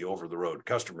heavy duty over the road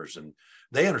customers, and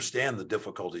they understand the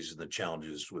difficulties and the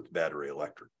challenges with battery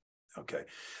electric. Okay,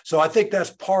 so I think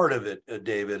that's part of it,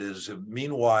 David. Is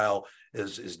meanwhile,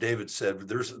 as David said,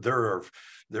 there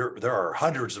are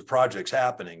hundreds of projects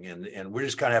happening, and we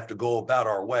just kind of have to go about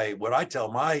our way. What I tell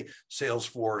my sales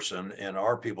force and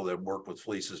our people that work with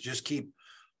fleets is just keep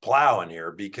plowing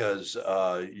here, because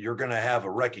you're going to have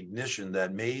a recognition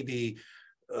that maybe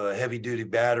heavy duty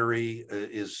battery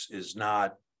is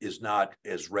not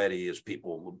as ready as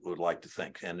people would like to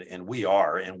think, and we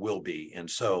are and will be. And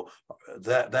so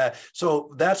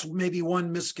that's maybe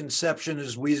one misconception,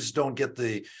 is we just don't get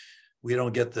the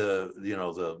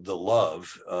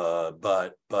love,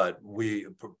 but we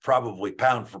probably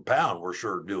pound for pound, we're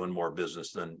sure doing more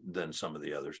business than some of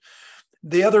the others.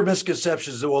 The other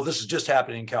misconception is that, well, this is just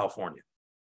happening in California,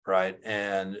 right?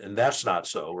 And that's not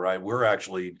so, right? We're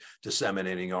actually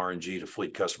disseminating RNG to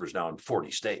fleet customers now in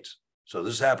 40 states. So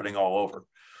this is happening all over.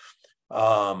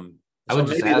 I would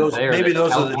just add those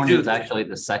California is actually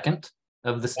the second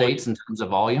of the states in terms of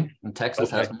volume, and Texas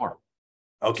has more.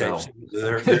 Okay, so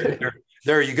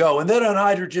there you go. And then on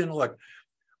hydrogen, look,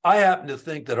 I happen to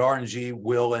think that RNG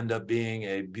will end up being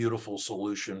a beautiful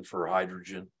solution for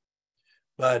hydrogen.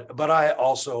 But I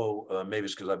also, maybe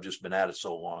it's because I've just been at it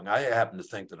so long, I happen to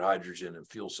think that hydrogen and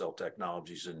fuel cell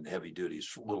technologies in heavy duty is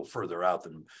a little further out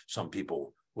than some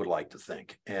people would like to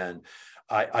think. And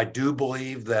I do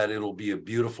believe that it'll be a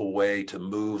beautiful way to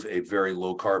move a very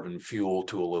low carbon fuel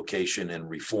to a location and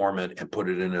reform it and put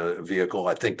it in a vehicle.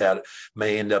 I think that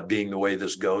may end up being the way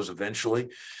this goes eventually,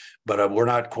 but we're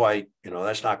not quite,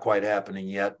 that's not quite happening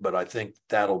yet. But I think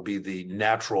that'll be the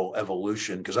natural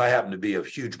evolution, because I happen to be a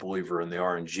huge believer in the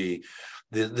RNG.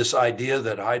 This idea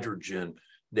that hydrogen,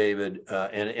 David,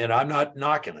 and I'm not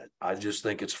knocking it. I just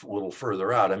think it's a little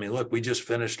further out. I mean, look, we just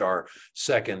finished our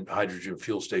second hydrogen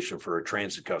fuel station for a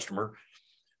transit customer.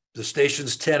 The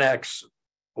station's 10x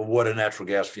of what a natural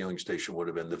gas fueling station would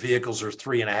have been. The vehicles are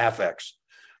 3.5x.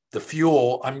 The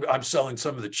fuel, I'm selling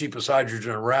some of the cheapest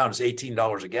hydrogen around, is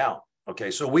 $18 a gallon.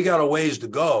 Okay, so we got a ways to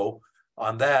go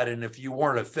on that. And if you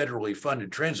weren't a federally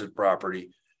funded transit property,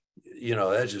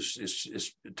 that's just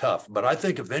is tough. But I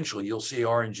think eventually you'll see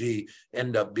RNG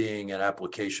end up being an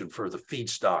application for the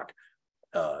feedstock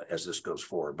as this goes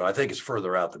forward. But I think it's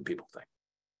further out than people think.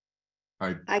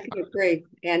 I can agree,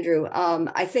 Andrew.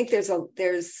 I think there's a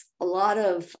lot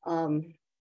of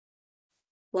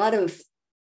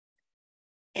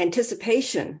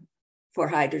anticipation for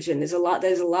hydrogen. There's a lot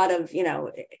of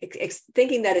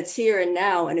thinking that it's here and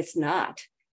now, and it's not.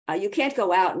 You can't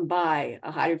go out and buy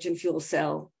a hydrogen fuel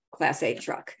cell Class 8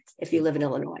 truck if you live in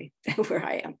Illinois, where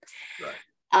I am. Right.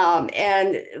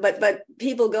 But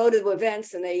people go to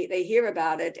events and they hear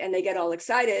about it and they get all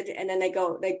excited, and then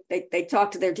they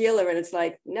talk to their dealer, and it's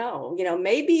like, no,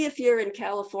 maybe if you're in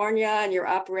California and you're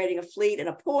operating a fleet in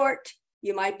a port,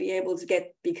 you might be able to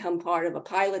become part of a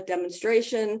pilot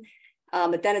demonstration.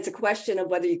 But then it's a question of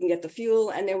whether you can get the fuel.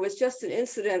 And there was just an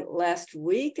incident last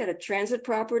week at a transit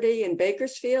property in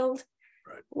Bakersfield,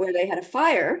 right, where they had a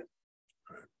fire.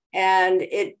 Right. And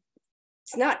it's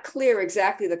not clear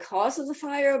exactly the cause of the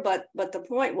fire, but the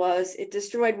point was it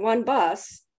destroyed one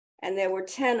bus, and there were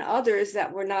 10 others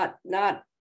that were not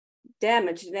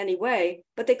damaged in any way,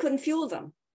 but they couldn't fuel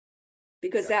them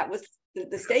because that was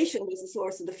the station was the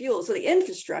source of the fuel. So the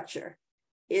infrastructure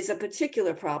is a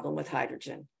particular problem with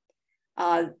hydrogen.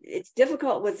 It's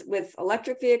difficult with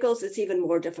electric vehicles. It's even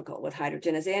more difficult with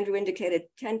hydrogen. As Andrew indicated,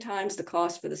 10 times the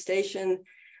cost for the station.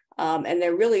 And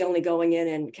they're really only going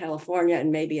in California and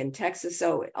maybe in Texas.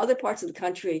 So other parts of the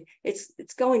country, it's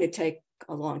going to take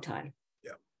a long time.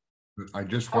 Yeah. I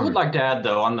would like to add,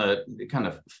 though, on the kind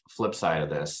of flip side of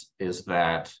this, is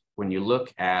that when you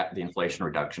look at the Inflation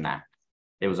Reduction Act,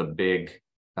 it was a big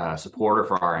supporter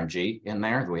for RNG in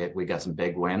there. We got some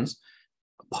big wins.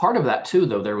 Part of that, too,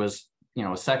 though, there was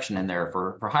a section in there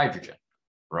for hydrogen,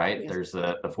 right? Yes. There's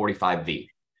the 45V.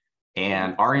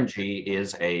 And RNG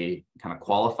is a kind of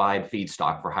qualified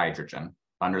feedstock for hydrogen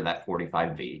under that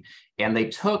 45V. And they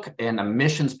took an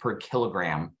emissions per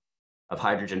kilogram of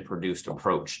hydrogen produced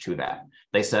approach to that.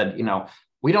 They said,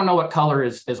 we don't know what color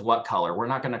is what color. We're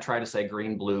not going to try to say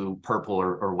green, blue, purple,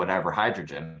 or whatever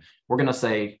hydrogen. We're going to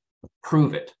say,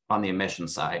 prove it on the emission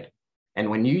side. And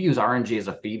when you use RNG as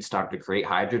a feedstock to create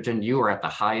hydrogen, you are at the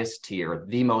highest tier,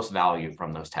 the most value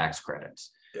from those tax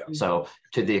credits. Yeah. So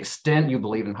to the extent you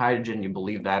believe in hydrogen, you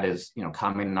believe that is,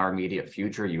 coming in our immediate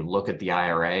future, you look at the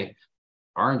IRA,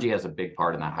 RNG has a big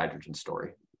part in that hydrogen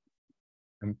story.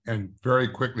 And very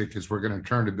quickly, because we're going to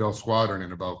turn to Bill Squadron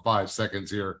in about 5 seconds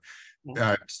here.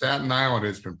 Staten Island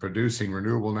has been producing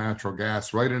renewable natural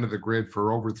gas right into the grid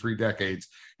for over 3 decades.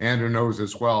 Andrew knows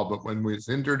as well, but when it was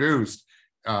introduced,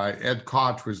 Ed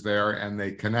Koch was there, and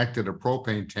they connected a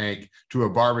propane tank to a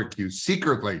barbecue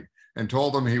secretly and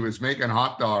told him he was making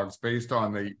hot dogs based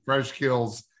on the Fresh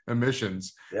Kills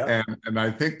emissions. Yeah. And I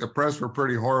think the press were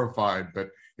pretty horrified, but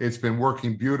it's been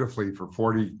working beautifully for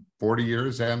 40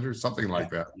 years, Andrew, something like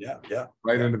that. Yeah.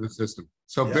 Right into the system.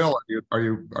 So Bill, are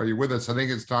you with us? I think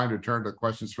it's time to turn to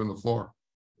questions from the floor.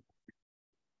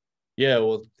 Yeah,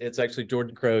 well, it's actually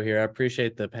Jordan Crow here. I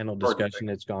appreciate the panel discussion.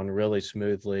 It's gone really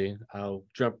smoothly. I'll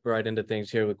jump right into things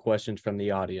here with questions from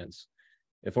the audience.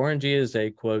 If RNG is a,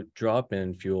 quote,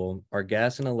 drop-in fuel, are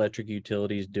gas and electric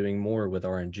utilities doing more with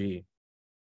RNG?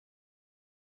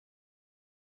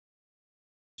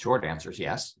 Short answer is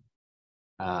yes.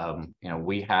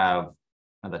 We have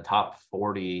the top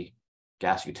 40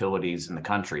 gas utilities in the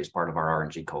country as part of our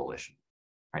RNG Coalition.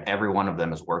 Right? Every one of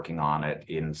them is working on it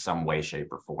in some way, shape,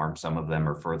 or form. Some of them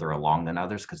are further along than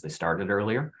others because they started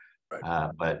earlier.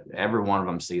 Right. But every one of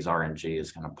them sees RNG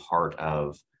as kind of part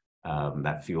of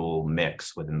that fuel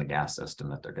mix within the gas system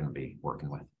that they're going to be working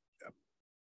with.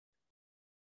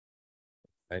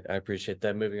 I appreciate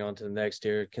that. Moving on to the next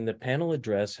here. Can the panel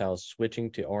address how switching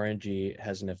to RNG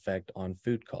has an effect on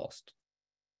food cost?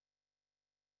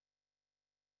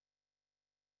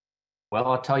 Well,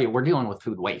 I'll tell you, we're dealing with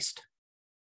food waste,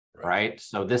 right?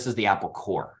 So this is the apple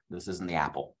core. This isn't the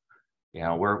apple. You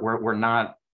know, we're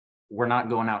not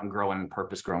going out and growing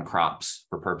purpose-grown crops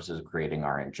for purposes of creating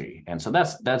RNG. And so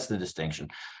that's the distinction.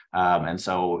 And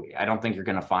so I don't think you're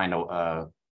going to find a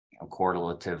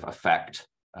correlative effect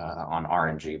on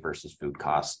RNG versus food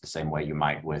costs the same way you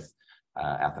might with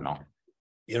ethanol.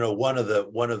 You know, one of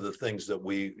the things that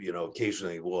we, you know,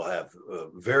 occasionally will have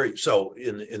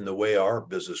in the way our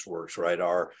business works, right?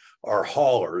 Our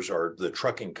haulers are the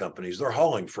trucking companies. They're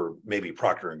hauling for maybe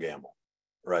Procter & Gamble,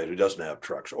 right? Who doesn't have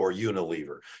trucks, or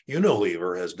Unilever.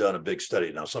 Unilever has done a big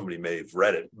study. Now, somebody may have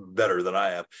read it better than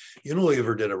I have.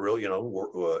 Unilever did a real, you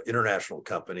know, international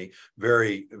company,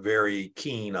 very, very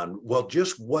keen on, well,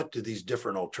 just what do these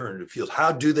different alternative fuels,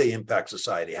 how do they impact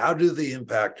society? How do they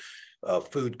impact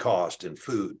food cost and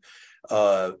food?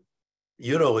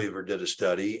 Unilever did a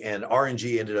study, and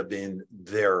RNG ended up being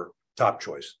their top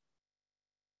choice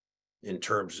in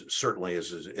terms, certainly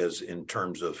as in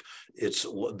terms of it's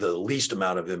the least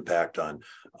amount of impact on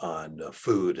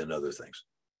food and other things.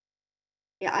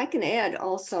 Yeah, I can add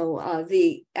also at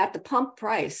the pump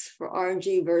price for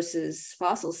RNG versus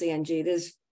fossil CNG,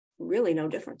 there's really no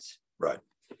difference. Right.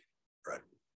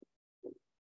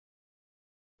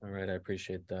 All right, I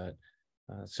appreciate that.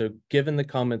 So given the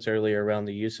comments earlier around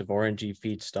the use of RNG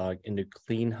feedstock into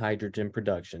clean hydrogen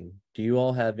production, do you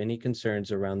all have any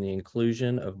concerns around the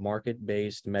inclusion of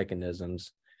market-based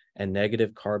mechanisms and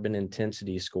negative carbon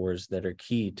intensity scores that are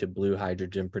key to blue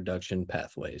hydrogen production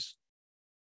pathways?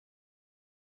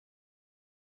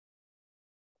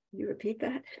 Can you repeat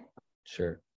that?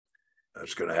 Sure.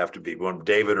 That's going to have to be one.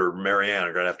 David or Marianne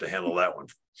are going to have to handle that one.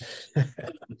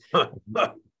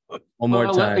 One more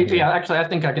time. Yeah, actually, I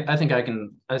think I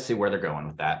can see where they're going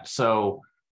with that. So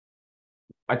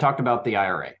I talked about the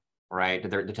IRA, right?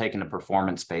 They're taking a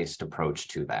performance-based approach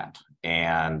to that.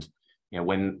 And you know,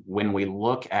 when we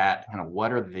look at kind of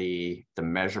what are the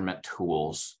measurement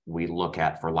tools we look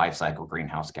at for life cycle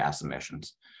greenhouse gas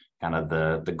emissions, kind of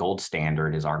the gold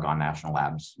standard is Argonne National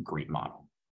Lab's GREET model,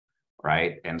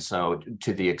 right? And so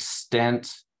to the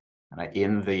extent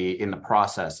in the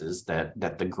processes that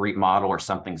the GREET model or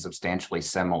something substantially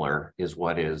similar is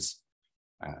what is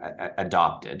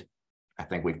adopted, I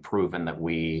think we've proven that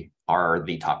we are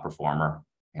the top performer,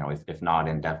 you know, if not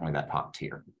in definitely that top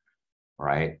tier,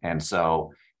 right? And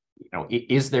so, you know,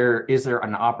 is there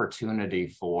an opportunity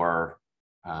for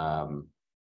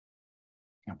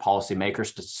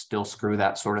policymakers to still screw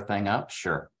that sort of thing up?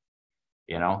 Sure.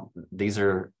 You know, these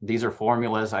are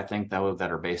formulas, I think, though,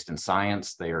 that are based in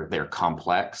science. They're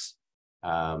complex,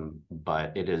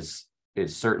 but it's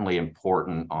certainly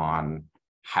important on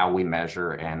how we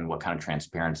measure and what kind of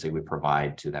transparency we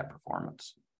provide to that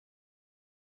performance.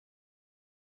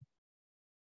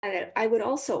 I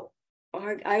also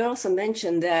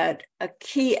mentioned that a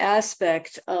key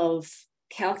aspect of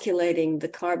calculating the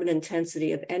carbon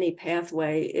intensity of any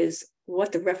pathway is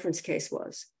what the reference case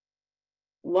was.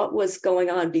 What was going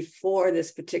on before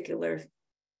this particular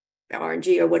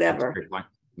RNG or whatever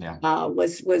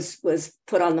was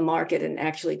put on the market and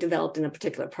actually developed in a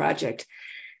particular project.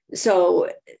 So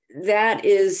that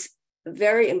is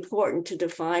very important to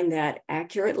define that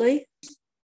accurately,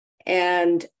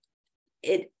 and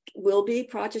it will be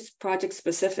project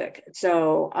specific.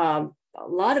 So a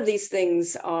lot of these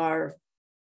things are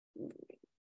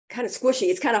kind of squishy.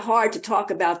 It's kind of hard to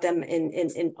talk about them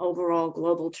in overall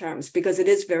global terms because it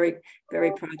is very,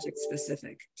 very project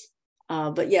specific.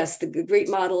 But yes, the GREET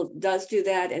model does do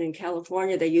that. And in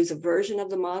California, they use a version of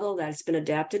the model that's been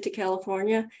adapted to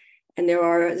California. And there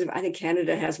are, I think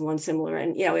Canada has one similar,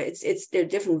 and you know, they're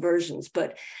different versions,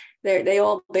 but they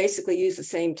all basically use the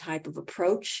same type of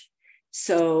approach.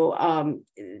 So,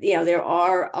 you know, there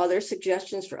are other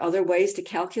suggestions for other ways to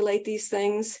calculate these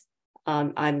things.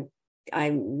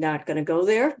 I'm not going to go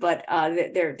there, but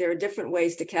there are different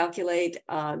ways to calculate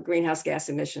greenhouse gas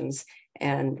emissions,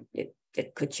 and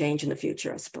it could change in the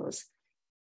future, I suppose.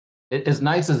 As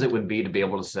nice as it would be to be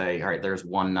able to say, all right, there's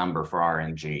one number for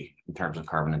RNG in terms of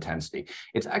carbon intensity,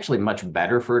 it's actually much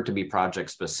better for it to be project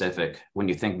specific when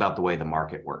you think about the way the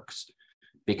market works.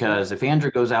 Because if Andrew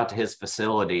goes out to his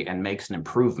facility and makes an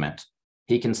improvement,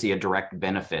 he can see a direct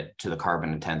benefit to the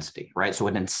carbon intensity, right? So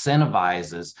it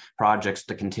incentivizes projects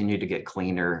to continue to get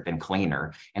cleaner and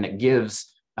cleaner. And it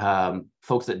gives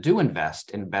folks that do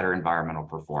invest in better environmental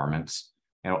performance,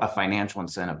 you know, a financial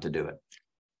incentive to do it.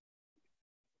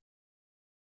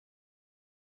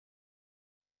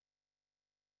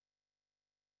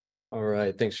 All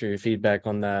right, thanks for your feedback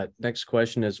on that. Next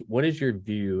question is, what is your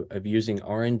view of using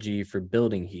RNG for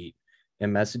building heat?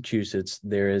 In Massachusetts,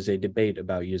 there is a debate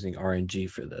about using RNG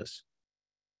for this.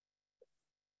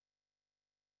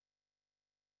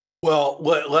 Well,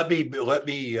 let me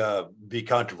be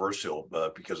controversial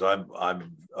because I'm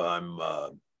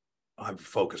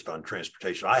focused on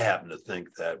transportation. I happen to think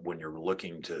that when you're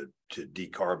looking to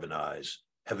decarbonize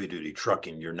heavy duty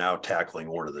trucking, you're now tackling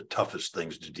one of the toughest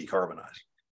things to decarbonize.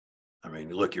 I mean,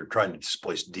 look, you're trying to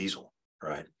displace diesel,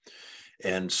 right?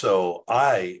 And so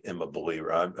I am a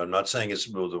believer. I'm not saying it's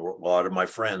a lot of my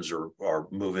friends are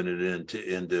moving it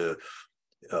into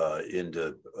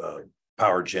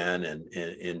power gen and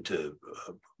into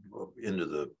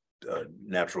the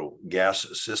natural gas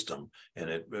system,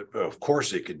 and of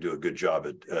course it could do a good job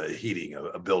at heating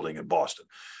a building in Boston.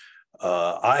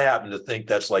 I happen to think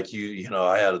that's like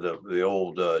I had the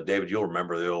old David, you'll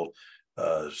remember the old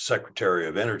Secretary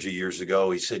of Energy years ago.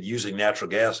 He said using natural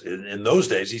gas in those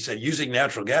days, he said using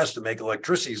natural gas to make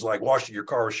electricity is like washing your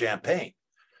car with champagne.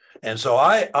 And so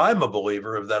I'm a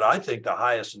believer of that. I think the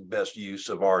highest and best use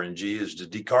of RNG is to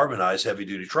decarbonize heavy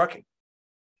duty trucking,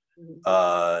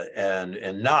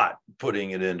 and not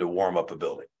putting it in to warm up a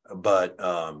building. But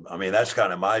I mean, that's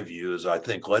kind of my view. Is I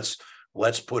think let's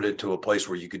put it to a place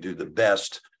where you could do the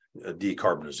best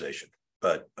decarbonization.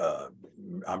 But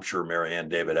I'm sure Marianne and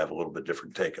David have a little bit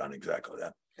different take on exactly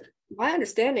that. My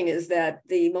understanding is that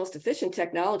the most efficient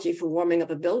technology for warming up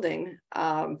a building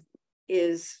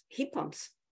is heat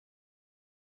pumps.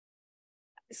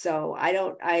 So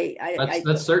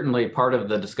that's certainly part of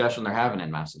the discussion they're having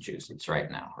in Massachusetts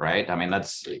right now, right? I mean,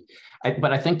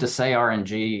 but I think to say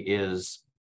RNG is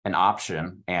an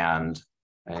option and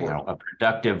a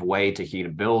productive way to heat a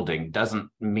building doesn't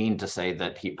mean to say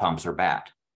that heat pumps are bad.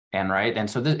 And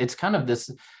so it's kind of this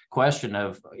question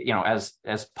of,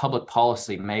 as public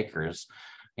policy makers,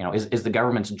 is the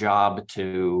government's job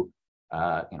to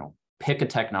pick a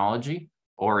technology,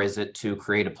 or is it to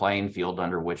create a playing field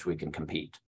under which we can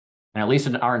compete? And at least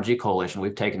in the RNG Coalition,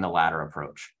 we've taken the latter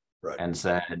approach, right, and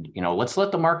said, let's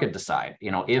let the market decide.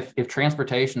 If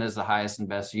transportation is the highest and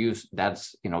best use,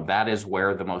 that is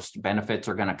where the most benefits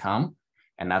are going to come,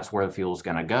 and that's where the fuel is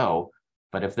going to go.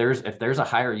 But if there's a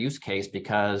higher use case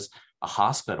because a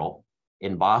hospital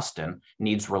in Boston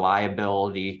needs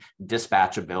reliability,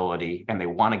 dispatchability, and they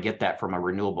want to get that from a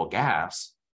renewable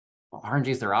gas, well, RNG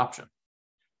is their option.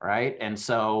 Right. And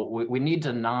so we need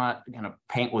to not kind of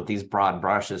paint with these broad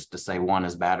brushes to say one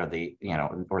is bad or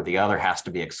the other has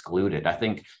to be excluded. I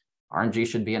think RNG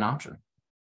should be an option.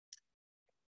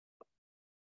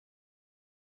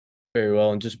 Very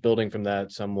well. And just building from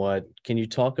that somewhat, can you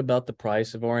talk about the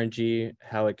price of RNG,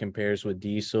 how it compares with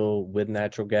diesel, with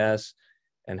natural gas,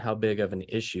 and how big of an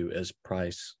issue is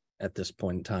price at this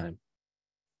point in time?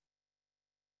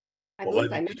 Well,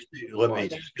 let me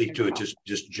speak to it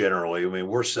just generally. I mean,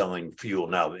 we're selling fuel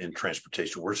now in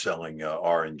transportation. We're selling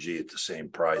RNG at the same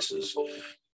price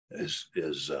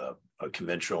as a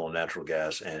conventional natural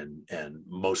gas, and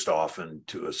most often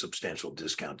to a substantial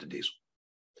discount to diesel.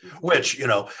 Which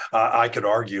I could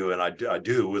argue, and I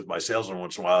do with my salesman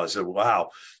once in a while. I said,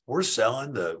 "Wow, we're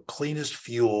selling the cleanest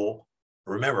fuel."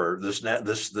 Remember, this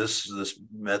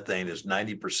methane is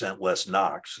 90% less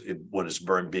NOx when it's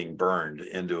being burned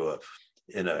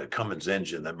in a Cummins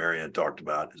engine that Marianne talked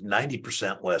about. It's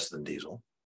 90% less than diesel,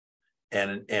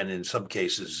 and in some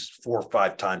cases 4 or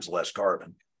 5 times less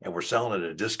carbon. And we're selling it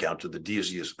at a discount to the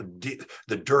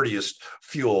dirtiest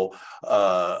fuel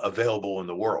available in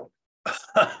the world.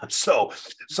 So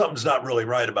something's not really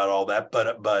right about all that,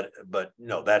 but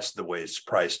no, that's the way it's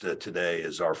priced today.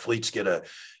 Is our fleets get a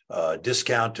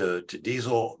discount to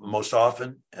diesel most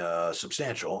often,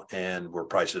 substantial, and we're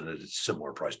pricing it at a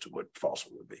similar price to what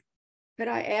fossil would be. Could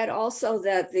I add also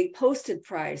that the posted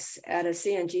price at a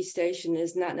CNG station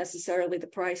is not necessarily the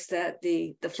price that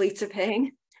the fleets are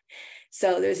paying?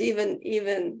 So there's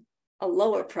even a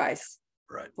lower price,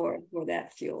 right, for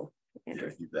that fuel.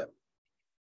 Andrew. Yeah,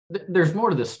 there's more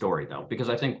to this story, though, because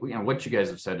I think what you guys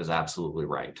have said is absolutely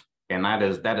right, and that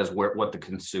is what the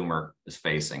consumer is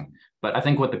facing. But I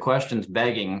think what the question's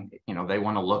begging, they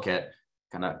want to look at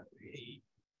kind of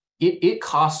it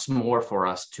costs more for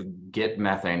us to get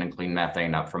methane and clean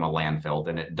methane up from a landfill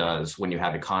than it does when you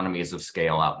have economies of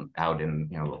scale out in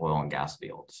the oil and gas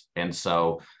fields. And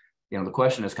so the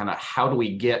question is kind of how do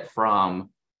we get from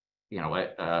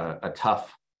a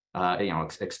tough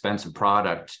expensive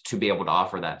product to be able to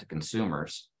offer that to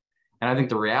consumers. And I think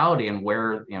the reality and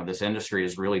where this industry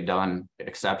has really done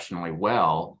exceptionally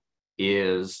well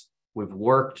is we've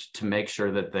worked to make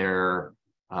sure that there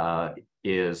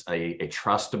is a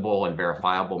trustable and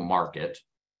verifiable market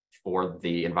for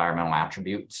the environmental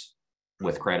attributes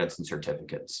with credits and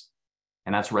certificates.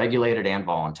 And that's regulated and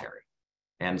voluntary.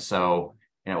 And so,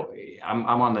 I'm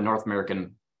on the North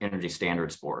American Energy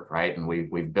Standards Board, right? And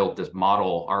we've built this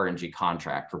model RNG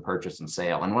contract for purchase and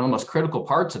sale. And one of the most critical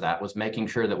parts of that was making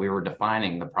sure that we were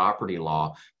defining the property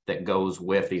law that goes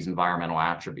with these environmental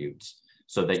attributes,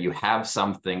 so that you have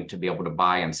something to be able to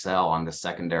buy and sell on the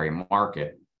secondary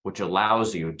market, which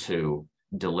allows you to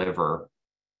deliver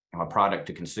a product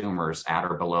to consumers at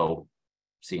or below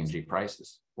CNG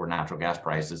prices or natural gas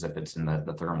prices if it's in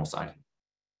the thermal side.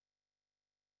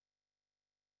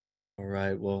 All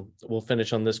right, well, we'll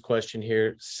finish on this question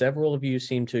here. Several of you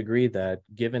seem to agree that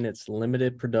given its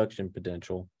limited production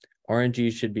potential,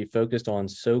 RNG should be focused on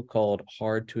so-called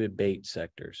hard to abate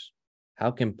sectors. How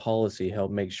can policy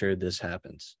help make sure this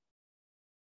happens?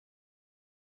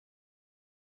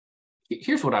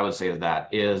 Here's what I would say to that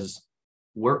is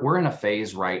we're in a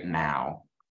phase right now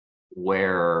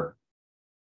where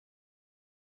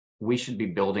we should be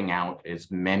building out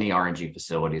as many RNG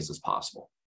facilities as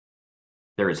possible.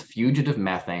 There is fugitive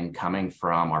methane coming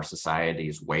from our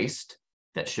society's waste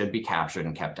that should be captured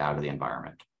and kept out of the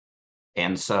environment.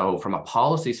 And so from a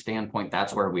policy standpoint,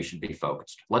 that's where we should be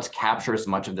focused. Let's capture as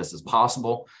much of this as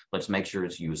possible. Let's make sure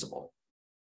it's usable.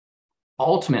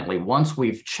 Ultimately, once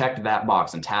we've checked that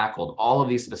box and tackled all of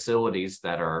these facilities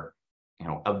that are,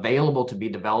 available to be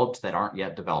developed that aren't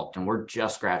yet developed, and we're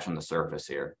just scratching the surface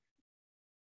here,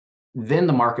 then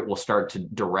the market will start to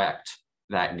direct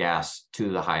that gas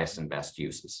to the highest and best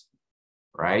uses,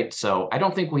 right? So I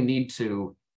don't think we need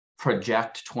to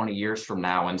project 20 years from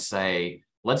now and say,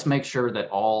 let's make sure that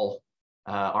all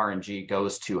RNG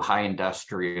goes to high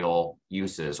industrial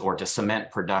uses or to cement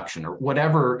production or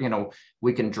whatever,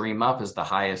 we can dream up as the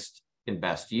highest and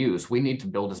best use. We need to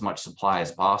build as much supply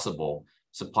as possible,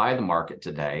 supply the market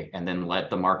today, and then let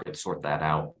the market sort that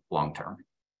out long term.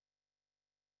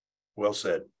 Well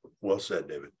said. Well said,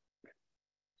 David.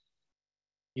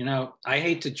 I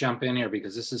hate to jump in here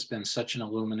because this has been such an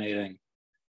illuminating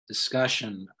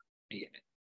discussion.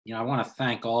 I want to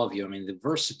thank all of you. I mean, the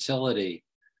versatility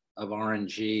of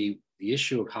RNG, the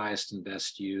issue of highest and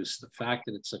best use, the fact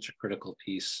that it's such a critical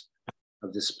piece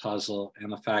of this puzzle, and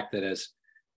the fact that, as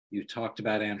you talked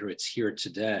about, Andrew, it's here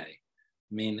today.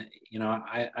 I mean,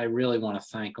 I really want to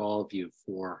thank all of you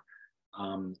for,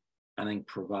 I think,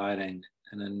 providing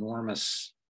an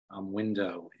enormous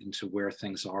window into where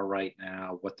things are right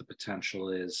now, what the potential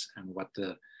is, and what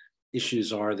the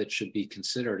issues are that should be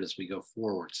considered as we go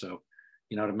forward. So,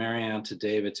 to Marianne, to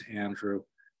David, to Andrew,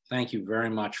 thank you very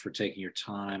much for taking your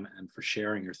time and for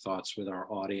sharing your thoughts with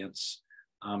our audience.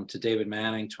 To David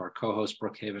Manning, to our co-host,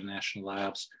 Brookhaven National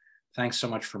Labs, thanks so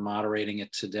much for moderating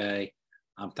it today.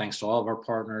 Thanks to all of our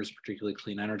partners, particularly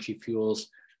Clean Energy Fuels,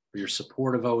 for your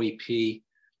support of OEP.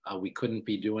 We couldn't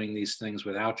be doing these things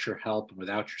without your help and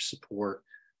without your support,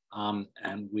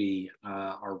 and we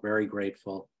are very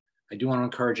grateful. I do want to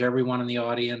encourage everyone in the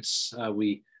audience.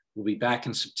 We will be back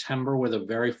in September with a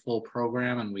very full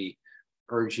program, and we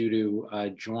urge you to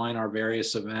join our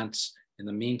various events. In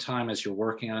the meantime, as you're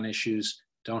working on issues,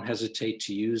 don't hesitate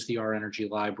to use the Our Energy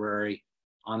Library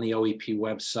on the OEP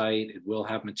website. It will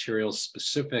have materials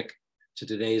specific to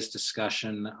today's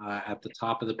discussion at the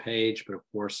top of the page, but of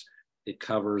course, it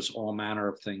covers all manner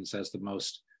of things as the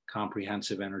most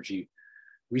comprehensive energy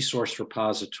resource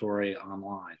repository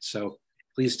online. So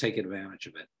please take advantage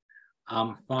of it.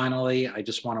 Finally, I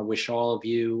just want to wish all of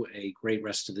you a great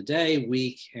rest of the day,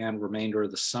 week, and remainder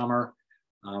of the summer.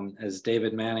 As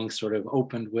David Manning sort of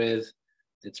opened with,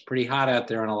 it's pretty hot out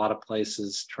there in a lot of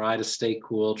places. Try to stay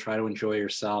cool, try to enjoy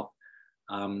yourself,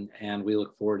 and we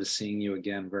look forward to seeing you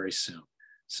again very soon.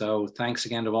 So thanks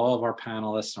again to all of our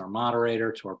panelists, our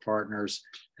moderator, to our partners,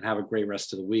 and have a great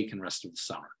rest of the week and rest of the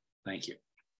summer. Thank you.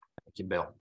 Thank you, Bill.